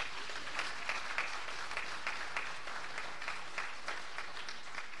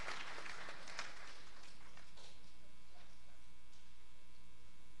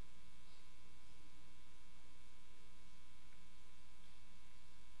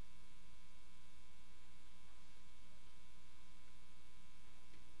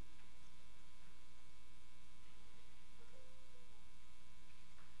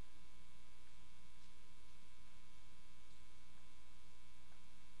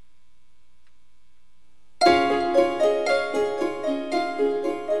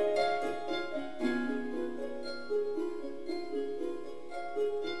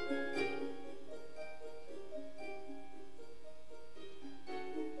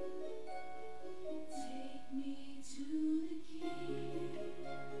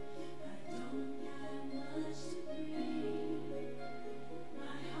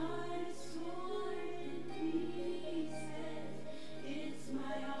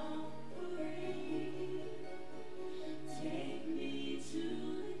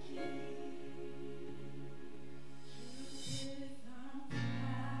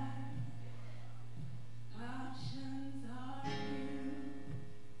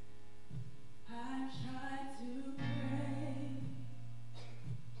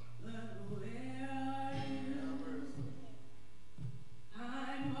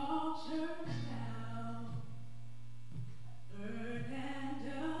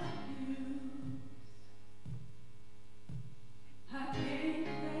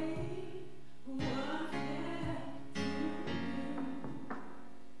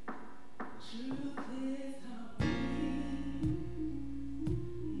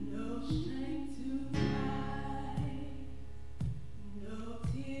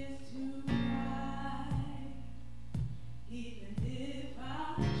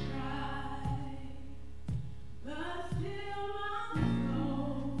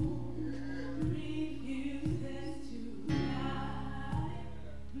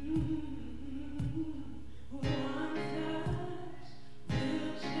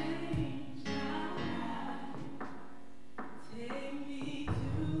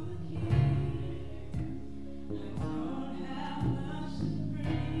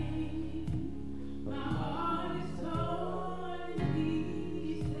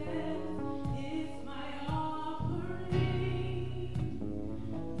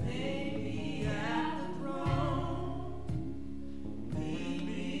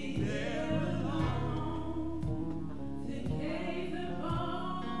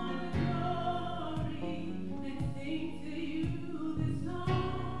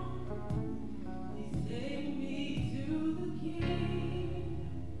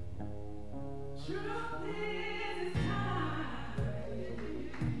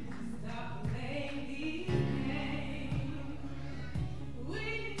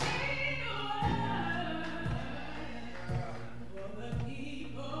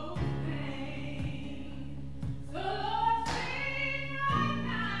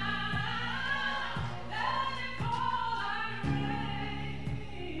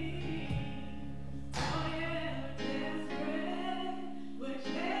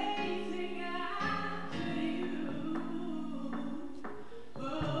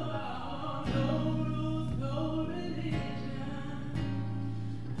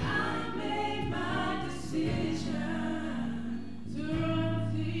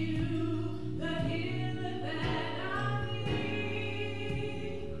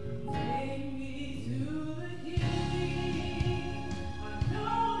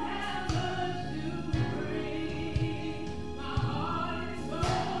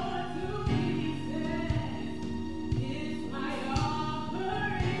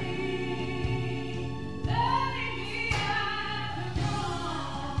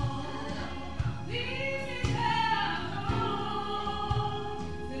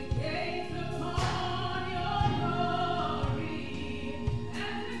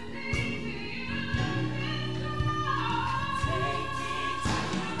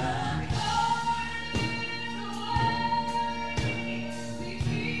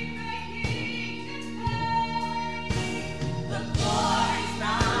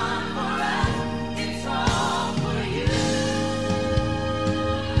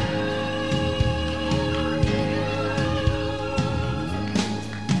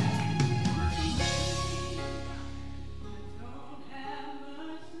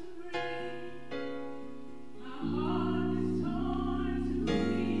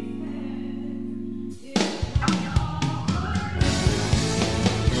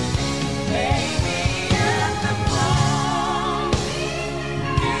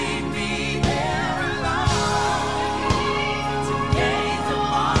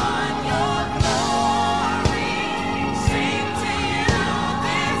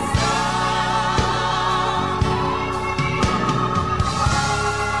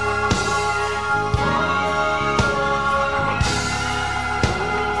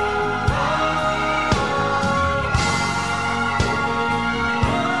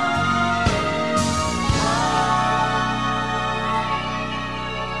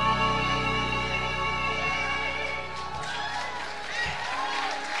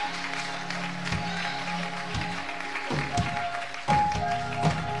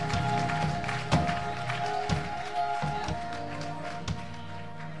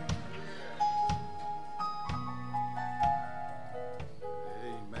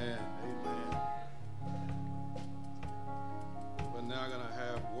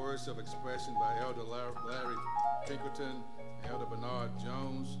 of expression by Elder Larry Pinkerton, Elder Bernard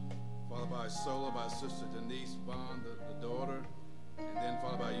Jones, followed by a solo by Sister Denise Bond, the daughter, and then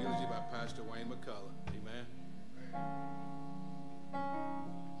followed by a eulogy by Pastor Wayne McCullough. Amen.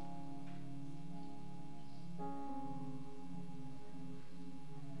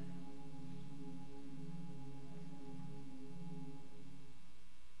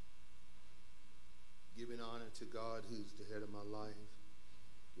 Giving honor to God, who's the head of my life.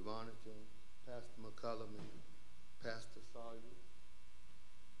 Give honor to Pastor McCullum and Pastor Sawyer,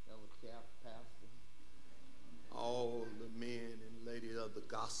 Elder Cap, Pastor, all the men and ladies of the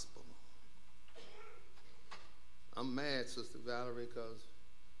gospel. I'm mad, Sister Valerie, because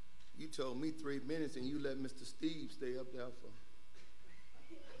you told me 3 minutes and you let Mr. Steve stay up there for.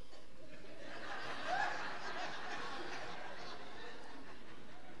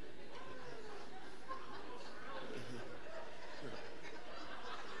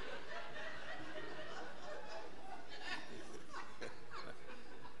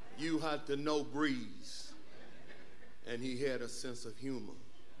 You had to know Breeze, and he had a sense of humor.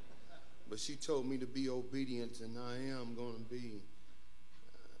 But she told me to be obedient, and I am going to be.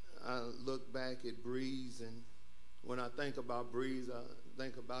 I look back at Breeze, and when I think about Breeze, I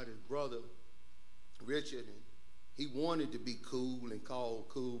think about his brother, Richard. And he wanted to be cool and called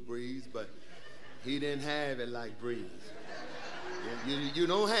Cool Breeze, but he didn't have it like Breeze. You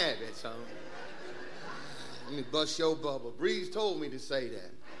don't have it, so let me bust your bubble. Breeze told me to say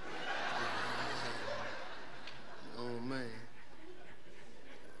that. Oh, man.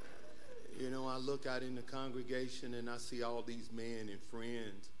 You know, I look out in the congregation and I see all these men and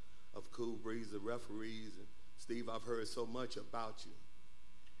friends of Cool Breeze, the referees. And Steve, I've heard so much about you.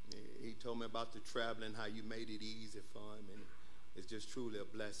 He told me about the traveling, how you made it easy for him. And it's just truly a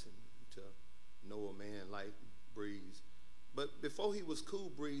blessing to know a man like Breeze. But before he was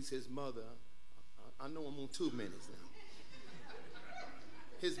Cool Breeze, his mother, I know I'm on 2 minutes now.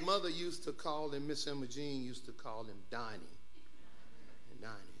 His mother used to call him, Miss Emma Jean used to call him Donnie. And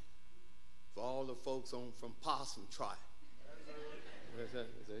Donnie. For all the folks from Possum Tribe. Is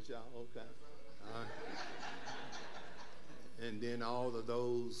that y'all? Okay. All right. And then all of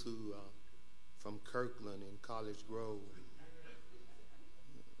those who are from Kirkland and College Grove.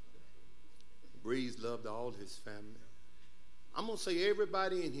 Breeze loved all his family. I'm going to say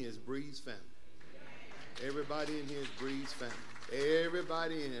everybody in here is Breeze family. Everybody in here is Breeze family.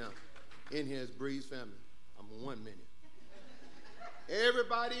 Everybody in here is Breeze family. I'm on 1 minute.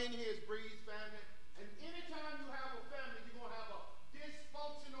 Everybody in here is Breeze family. And anytime you have a family, you're going to have a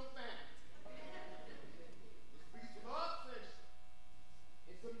dysfunctional family. There's be some ups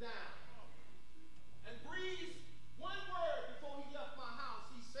and some downs. And Breeze, one word before he left my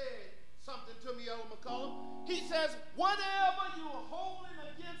house, he said something to me, Elder McCullough. He says, whatever you're holding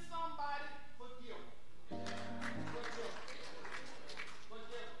against somebody, forgive them.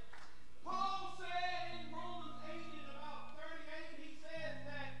 Paul said in Romans 8 and about 38, he says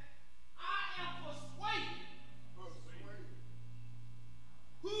that I am persuaded.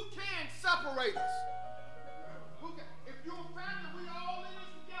 Who can separate us? Who can? If you're a family, we all in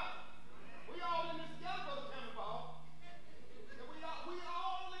this together. We all in this together, Brother Cannonball. And we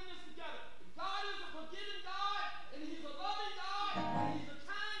all in this together. God is a forgiving God, and he's a loving God, and he's a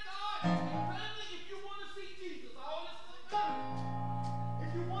kind God. And family, if you want to see Jesus, all this is together. If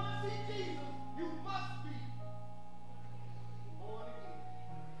you want to see Jesus, you must be born again.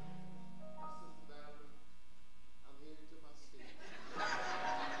 Sister Valerie, I'm headed to my seat.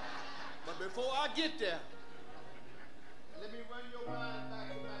 But before I get there, let me run your mind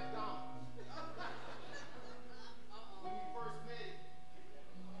back to McDonald's. When you first met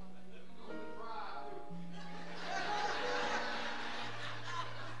on the drive-thru.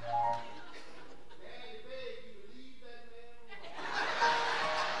 Daddy begged you to leave that man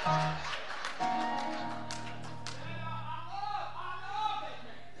alone.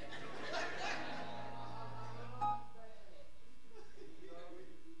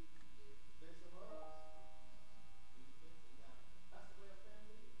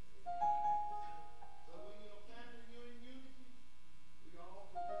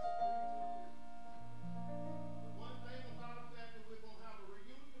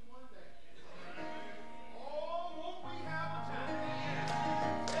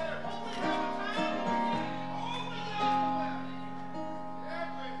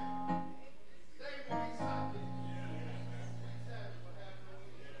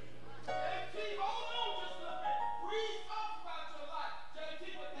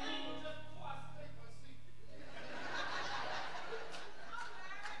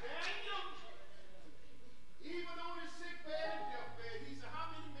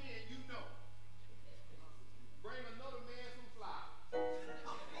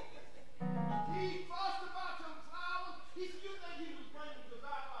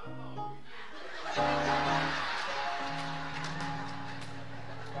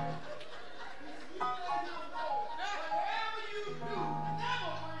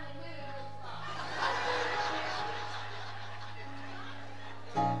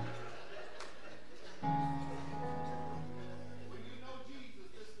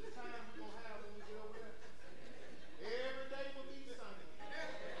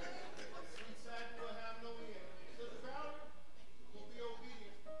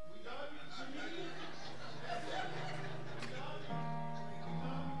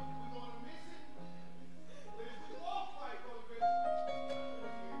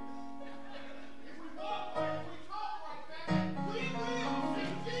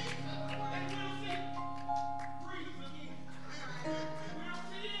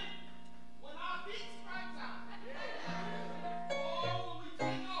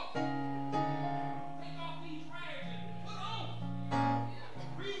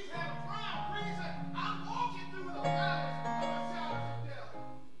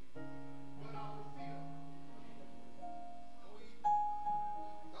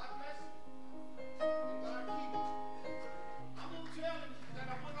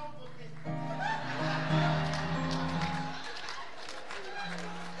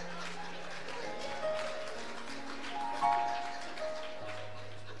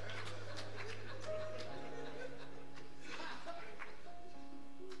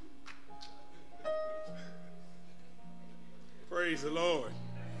 Praise the Lord.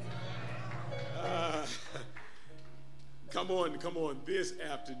 Come on this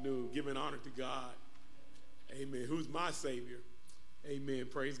afternoon, giving honor to God. Amen. Who's my Savior. Amen.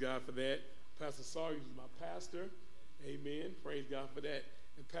 Praise God for that. Pastor Sawyer is my pastor. Amen. Praise God for that.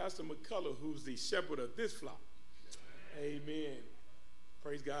 And Pastor McCullough, who's the shepherd of this flock. Amen.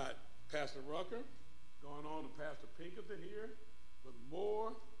 Praise God. Pastor Rucker, going on to Pastor Pinkerton here, Brother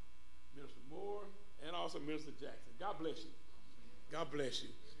Moore, Minister Moore, and also Minister Jackson. God bless you. God bless you.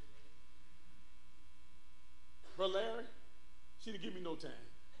 Brother Larry, she didn't give me no time.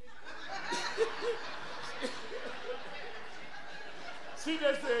 She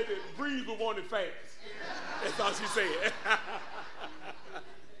just said that Breeze was wanted fast. That's all she said.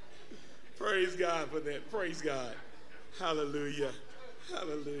 Praise God for that. Praise God. Hallelujah.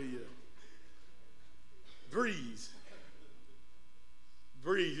 Hallelujah. Breeze.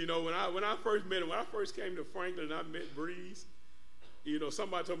 Breeze. You know, when I first met him, when I first came to Franklin, I met Breeze. You know,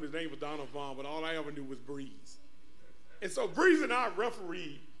 somebody told me his name was Donald Vaughn, but all I ever knew was Breeze. And so Breeze and I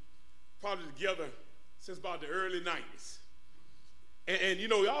refereed probably together since about the early 90s. And you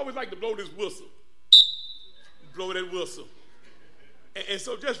know, we always like to blow this whistle. Blow that whistle. And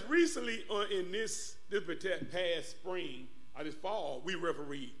so just recently in this past spring, or this fall, we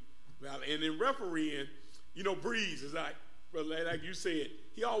refereed. And in refereeing, you know, Breeze is like you said,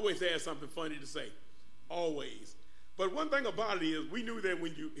 he always has something funny to say. Always. But one thing about it is we knew that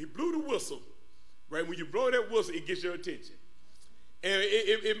when he blew the whistle, right? When you blow that whistle, it gets your attention. And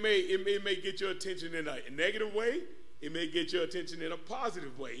it may get your attention in a negative way. It may get your attention in a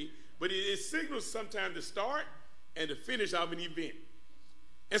positive way. But it signals sometimes the start and the finish of an event.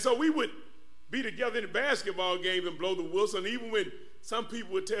 And so we would be together in the basketball game and blow the whistle. And even when some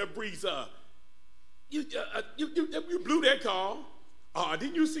people would tell Breeze, you blew that call.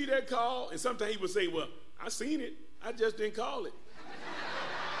 Didn't you see that call? And sometimes he would say, well, I seen it. I just didn't call it.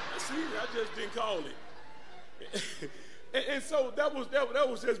 I seen it. I just didn't call it. and so that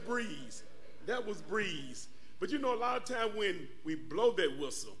was just Breeze. That was Breeze. But you know, a lot of times when we blow that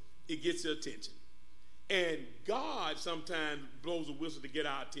whistle, it gets your attention. And God sometimes blows a whistle to get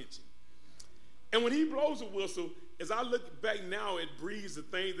our attention. And when he blows a whistle, as I look back now at Breeze, the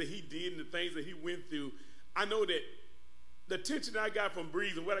things that he did and the things that he went through, I know that the attention that I got from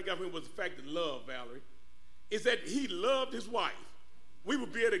Breeze and what I got from him was the fact of love, Valerie, is that he loved his wife. We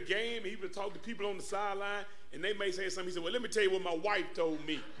would be at a game, and he would talk to people on the sideline, and they may say something. He said, well, let me tell you what my wife told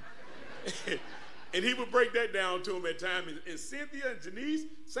me. And he would break that down to him at times. And Cynthia and Janice,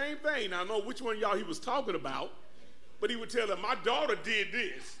 same thing. Now, I know which one of y'all he was talking about, but he would tell them, my daughter did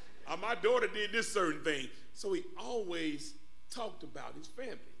this, or my daughter did this certain thing. So he always talked about his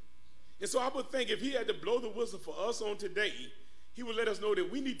family. And so I would think if he had to blow the whistle for us on today, he would let us know that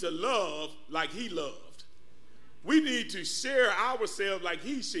we need to love like he loved. We need to share ourselves like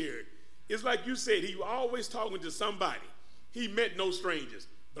he shared. It's like you said, he was always talking to somebody. He met no strangers.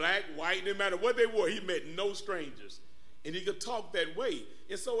 Black, white, no matter what they were, he met no strangers. And he could talk that way.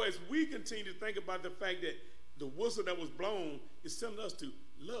 And so as we continue to think about the fact that the whistle that was blown is telling us to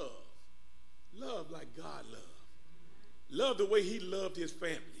love. Love like God loved. Love the way he loved his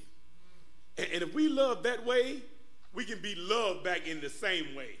family. And if we love that way, we can be loved back in the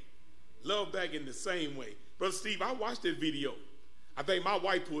same way. Love back in the same way. Brother Steve, I watched that video. I think my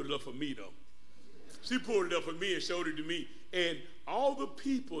wife pulled it up for me, though. She pulled it up for me and showed it to me. And all the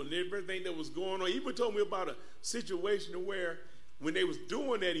people and everything that was going on, he even told me about a situation where when they was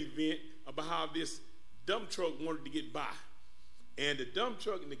doing that event, about how this dump truck wanted to get by. And the dump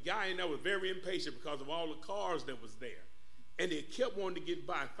truck and the guy in there was very impatient because of all the cars that was there. And they kept wanting to get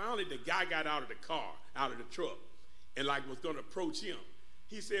by. Finally, the guy got out of the car, out of the truck, and like was going to approach him.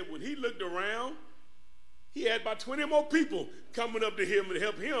 He said when he looked around, he had about 20 more people coming up to him and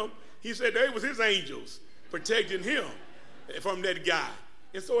help him. He said they was his angels protecting him from that guy.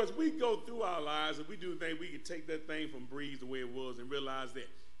 And so as we go through our lives and we do things, we can take that thing from Breeze the way it was and realize that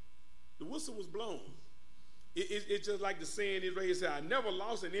the whistle was blown. It's just like the saying Israel said, I never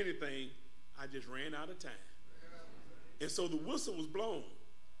lost in anything, I just ran out of time. And so the whistle was blown.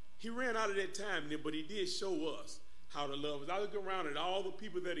 He ran out of that time, but he did show us how to love. As I look around at all the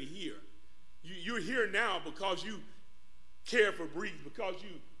people that are here, you're here now because you care for Breeze, because you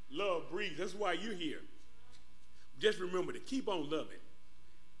love Breeze. That's why you're here. Just remember to keep on loving.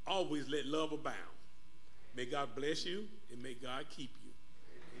 Always let love abound. May God bless you and may God keep you.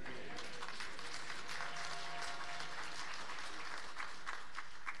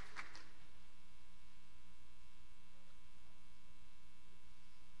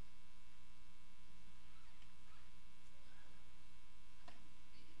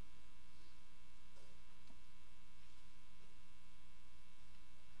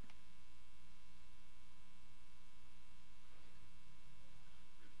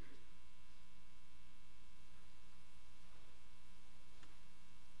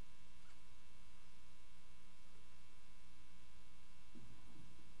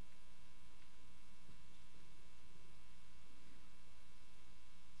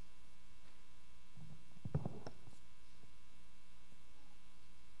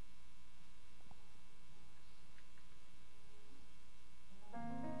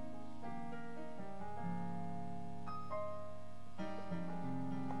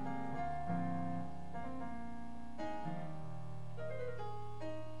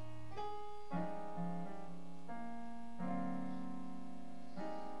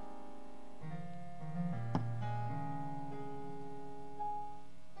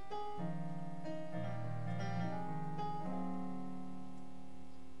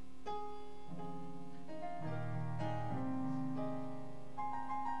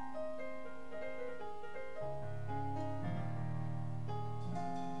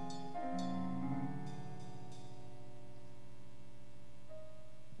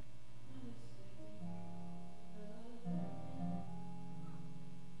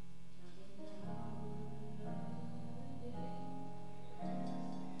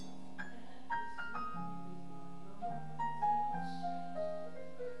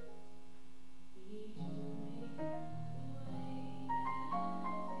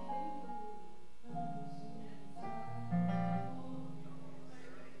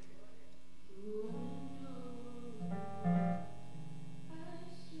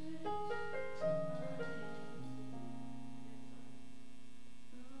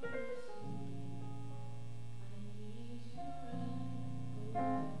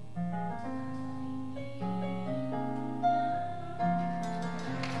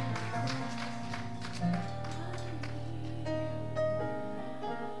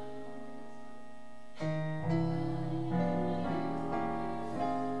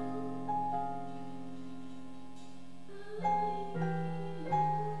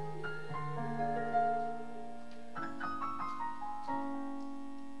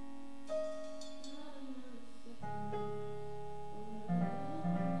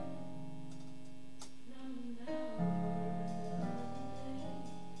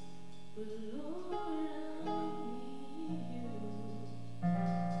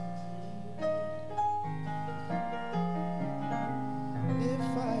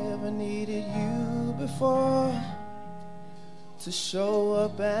 to show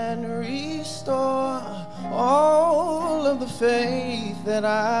up and restore all of the faith that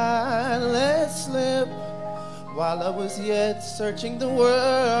I let slip while I was yet searching the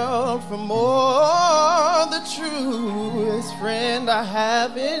world for more. The truest friend I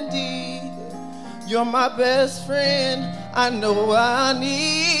have indeed. You're my best friend, I know I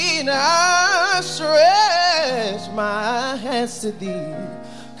need. I stretch my hands to thee.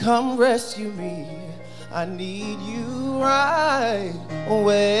 Come rescue me, I need you right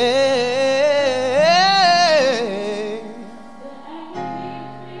away.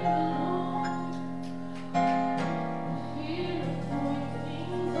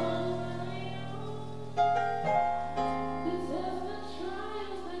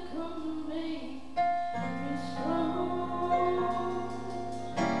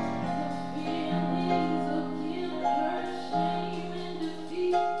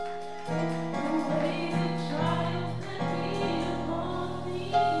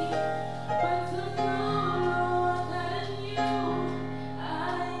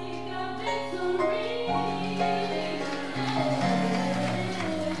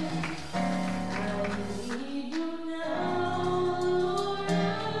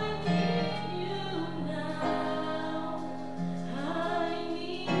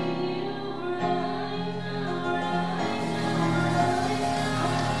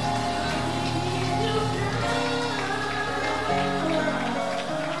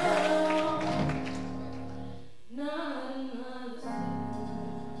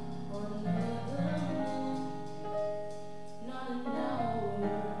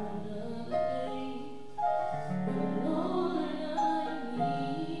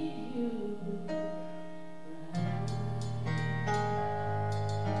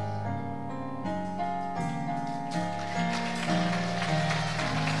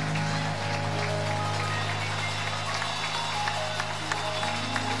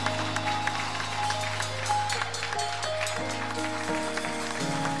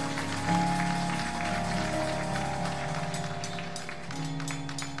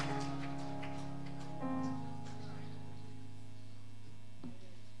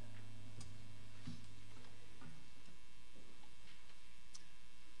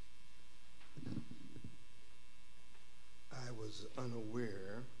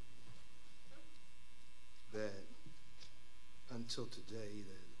 Unaware that until today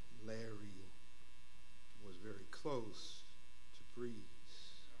that Larry was very close to Breeze.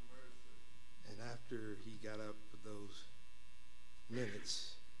 And after he got up for those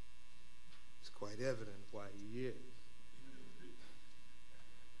minutes, it's quite evident why he is.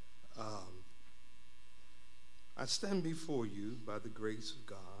 I stand before you by the grace of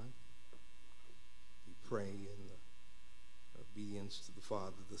God. We pray in the obedience to the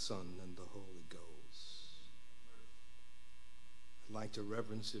Father, the Son, and the Holy Ghost. I'd like to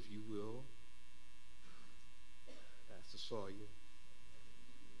reverence, if you will, Pastor Sawyer,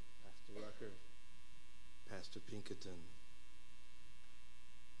 Pastor Rucker, Pastor Pinkerton,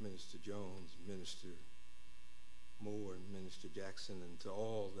 Minister Jones, Minister Moore, and Minister Jackson, and to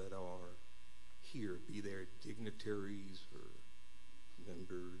all that are here, be they dignitaries or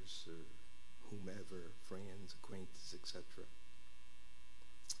members or whomever, friends, acquaintances, etc.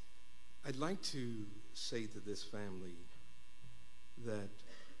 I'd like to say to this family that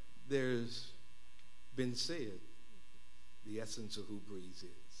there's been said the essence of who Breeze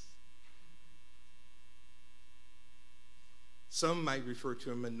is. Some might refer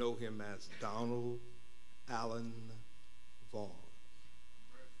to him and know him as Donald Allen Vaughn.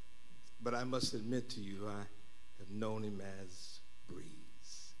 But I must admit to you, I have known him as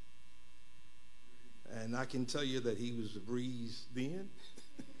Breeze. And I can tell you that he was a breeze then,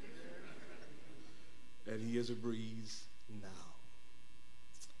 and he is a breeze now.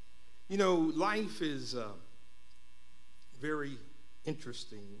 You know, life is very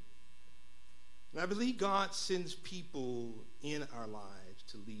interesting. And I believe God sends people in our lives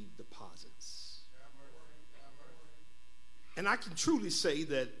to leave deposits. And I can truly say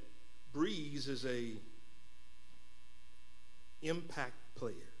that Breeze is a impact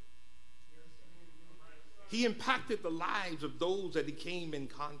player. He impacted the lives of those that he came in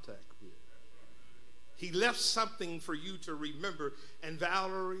contact with. He left something for you to remember. And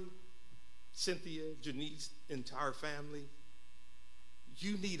Valerie, Cynthia, Janice, entire family,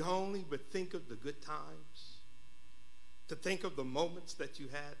 you need only but think of the good times, to think of the moments that you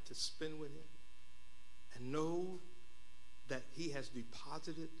had to spend with him, and know that he has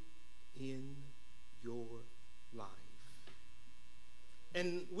deposited in your life.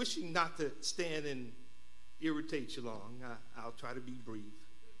 And wishing not to stand and irritate you long, I'll try to be brief.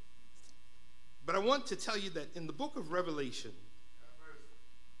 But I want to tell you that in the book of Revelation,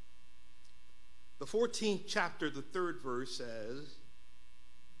 The 14th chapter, the 3rd verse says,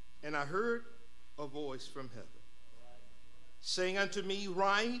 "And I heard a voice from heaven, saying unto me,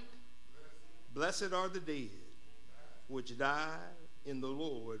 Write, blessed are the dead, which die in the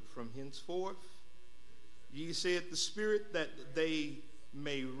Lord from henceforth. Ye said the Spirit, that they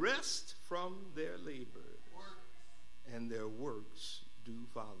may rest from their labors, and their works do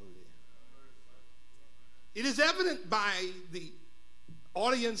follow them." It is evident by the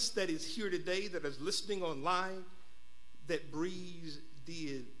audience that is here today, that is listening online, that Breeze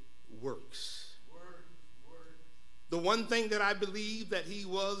did works. The one thing that I believe that he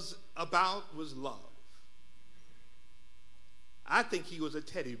was about was love. I think he was a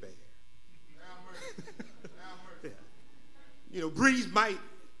teddy bear. Yeah. You know, Breeze might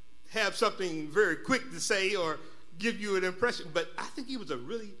have something very quick to say or give you an impression, but I think he was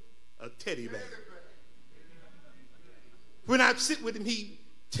a teddy bear. When I sit with him, he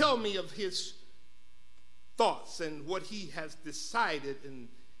tell me of his thoughts and what he has decided.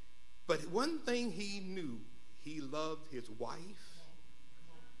 But one thing he knew, he loved his wife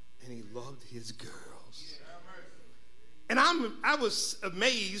and he loved his girls. And I was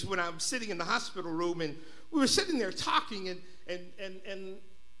amazed when I'm sitting in the hospital room and we were sitting there talking and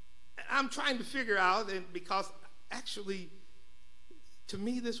I'm trying to figure out, and because actually to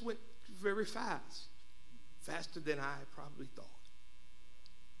me this went very fast, faster than I probably thought.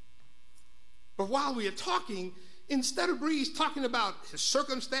 But while we are talking, instead of Breeze talking about his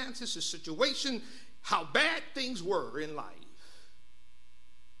circumstances, his situation, how bad things were in life,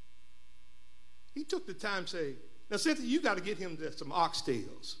 he took the time to say, "Now, Cynthia, you got to get him some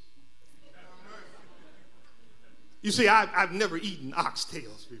oxtails." You see, I've never eaten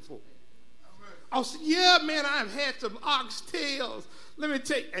oxtails before. I said, "Yeah, man, I've had some oxtails. Let me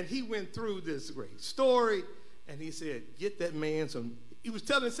tell you." And he went through this great story, and he said, "Get that man some," he was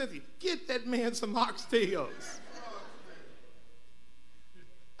telling Cynthia, "Get that man some oxtails."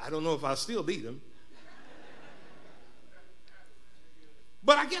 I don't know if I'll still eat them.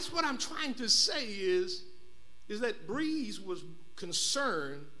 But I guess what I'm trying to say is that Breeze was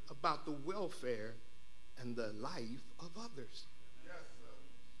concerned about the welfare and the life of others.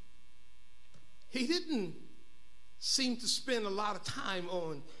 He didn't seem to spend a lot of time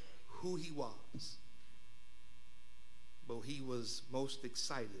on who he was, but he was most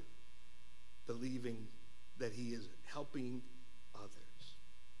excited, believing that he is helping others.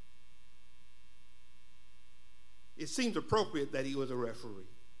 It seems appropriate that he was a referee,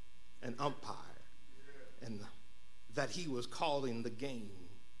 an umpire, and that he was calling the game.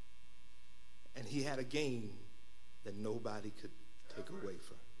 And he had a game that nobody could take away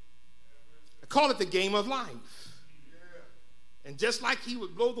from. I call it the game of life. And just like he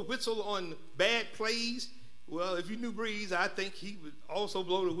would blow the whistle on bad plays, well, if you knew Breeze, I think he would also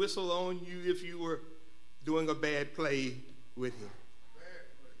blow the whistle on you if you were doing a bad play with him.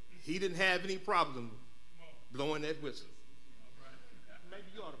 He didn't have any problem blowing that whistle.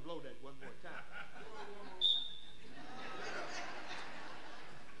 Maybe you ought to blow that one more time.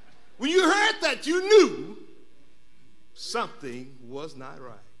 When you heard that, you knew something was not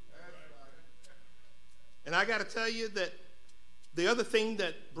right. And I got to tell you that the other thing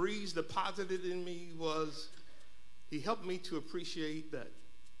that Breeze deposited in me was he helped me to appreciate that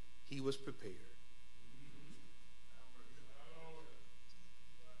he was prepared.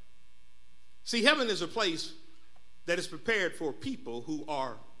 See, heaven is a place that is prepared for people who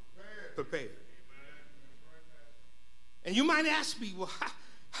are prepared. And you might ask me, well,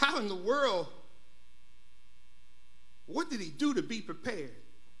 how in the world, what did he do to be prepared?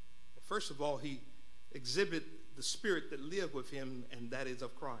 First of all, he exhibited the spirit that lived with him, and that is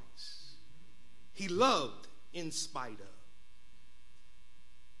of Christ. He loved in spite of.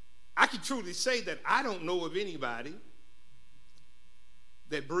 I can truly say that I don't know of anybody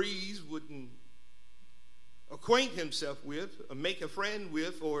that Breeze wouldn't acquaint himself with or make a friend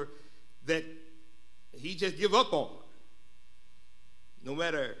with, or that he just give up on. No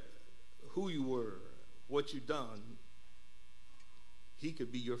matter who you were, what you done, he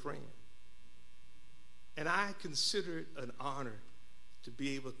could be your friend. And I consider it an honor to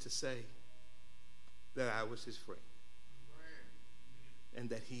be able to say that I was his friend and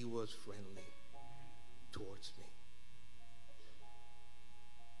that he was friendly towards me.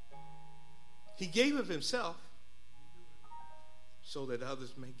 He gave of himself so that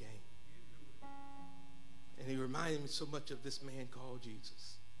others may gain. And he reminded me so much of this man called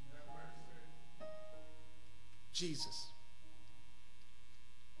Jesus. Jesus.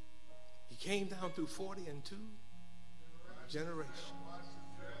 He came down through 40 and 2 generations.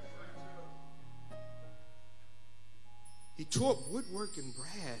 He tore up woodwork and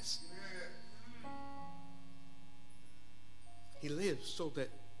brass. He lived so that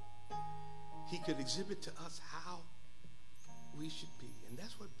he could exhibit to us how we should be. And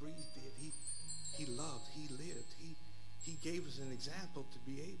that's what Breeze did. He loved, he lived, he gave us an example to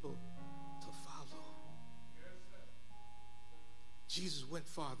be able to follow. Jesus went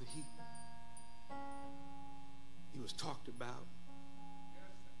farther. He was talked about.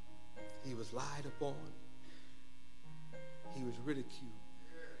 He was lied upon. He was ridiculed.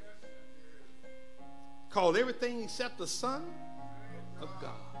 Called everything except the Son of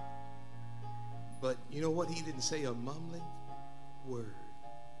God. But you know what? He didn't say a mumbling word.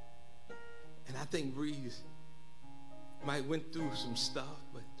 And I think Breeze might went through some stuff,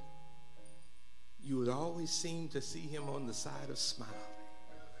 but you would always seem to see him on the side of smiling,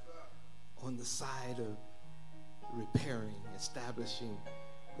 on the side of repairing, establishing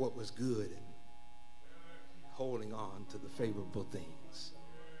what was good, and holding on to the favorable things.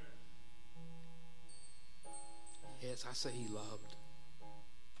 Yes, I say he loved.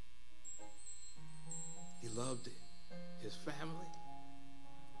 He loved his family.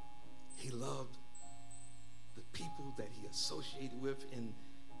 He loved the people that he associated with in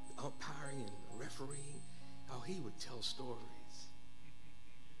umpiring and refereeing. Oh, he would tell stories.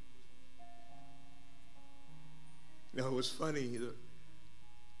 You know, it was funny.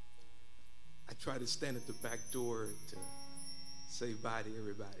 I tried to stand at the back door to say bye to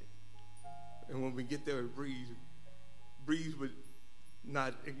everybody. And when we get there with Breeze would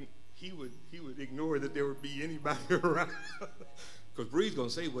not, he would ignore that there would be anybody around. Because Breeze going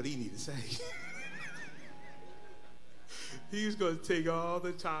to say what he needed to say. He's going to take all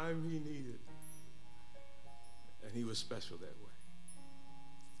the time he needed. And he was special that way.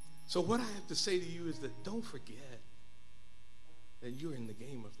 So what I have to say to you is that don't forget that you're in the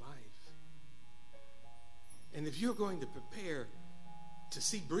game of life. And if you're going to prepare to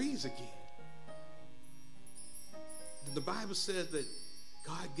see Breeze again, then the Bible says that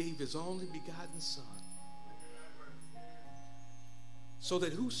God gave his only begotten Son, so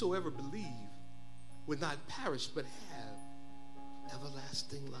that whosoever believe would not perish but have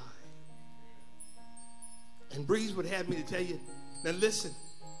everlasting life. And Breeze would have me to tell you, now listen,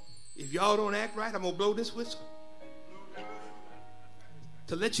 if y'all don't act right, I'm going to blow this whistle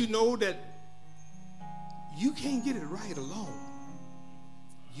to let you know that you can't get it right alone.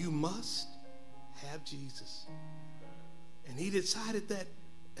 You must have Jesus. And he decided that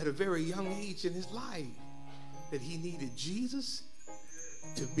at a very young age in his life, that he needed Jesus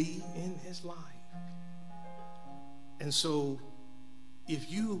to be in his life. And so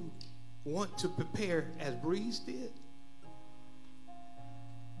if you want to prepare as Breeze did,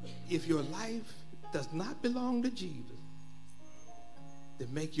 if your life does not belong to Jesus,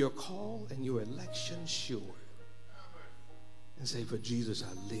 then make your call and your election sure. And say, for Jesus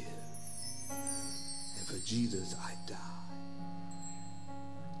I live, and for Jesus I die.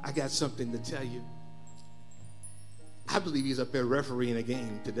 I got something to tell you. I believe he's up there refereeing a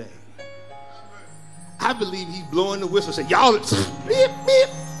game today. I believe he's blowing the whistle, saying, y'all, beep, beep.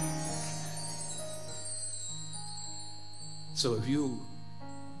 So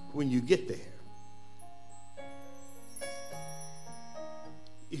when you get there,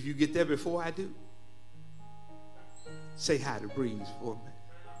 if you get there before I do, say hi to Breeze for me.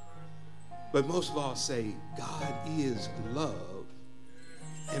 But most of all, say, God is love.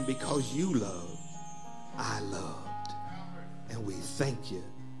 And because you love, I loved. And we thank you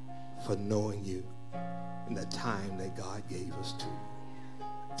for knowing you in the time that God gave us to.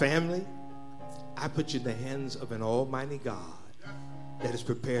 Family, I put you in the hands of an almighty God that is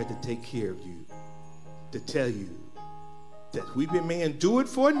prepared to take care of you, to tell you that weeping may endure it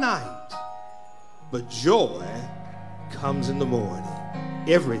for a night, but joy comes in the morning.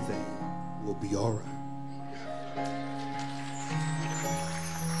 Everything will be all right.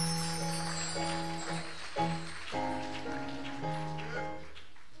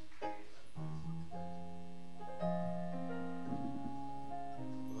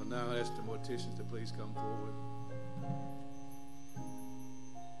 Well, now I ask the morticians to please come forward.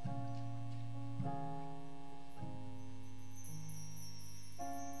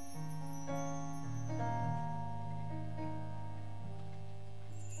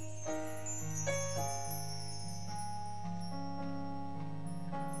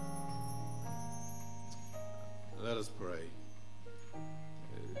 Let us pray.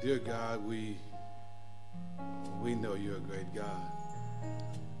 Dear God, we know you're a great God.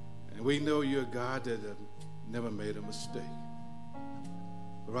 And we know you're a God that never made a mistake.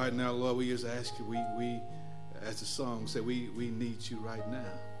 But right now, Lord, we just ask you, we as the song said, we need you right now.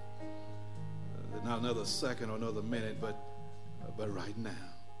 Not another second or another minute, but right now.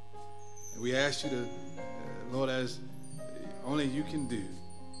 And we ask you to, Lord, as only you can do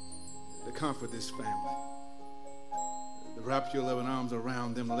to comfort this family. To wrap your loving arms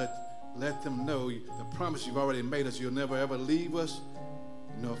around them. Let them know the promise you've already made us. You'll never ever leave us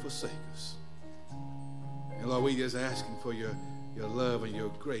nor forsake us. And Lord, we just asking for your love and your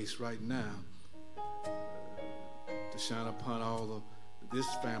grace right now to shine upon all of this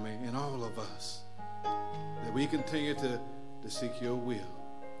family and all of us, that we continue to seek your will.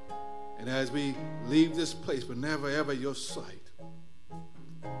 And as we leave this place, but never ever your sight,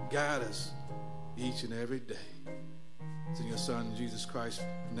 guide us each and every day. It's in your Son, Jesus Christ's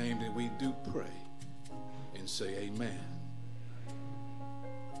name, that we do pray and say amen.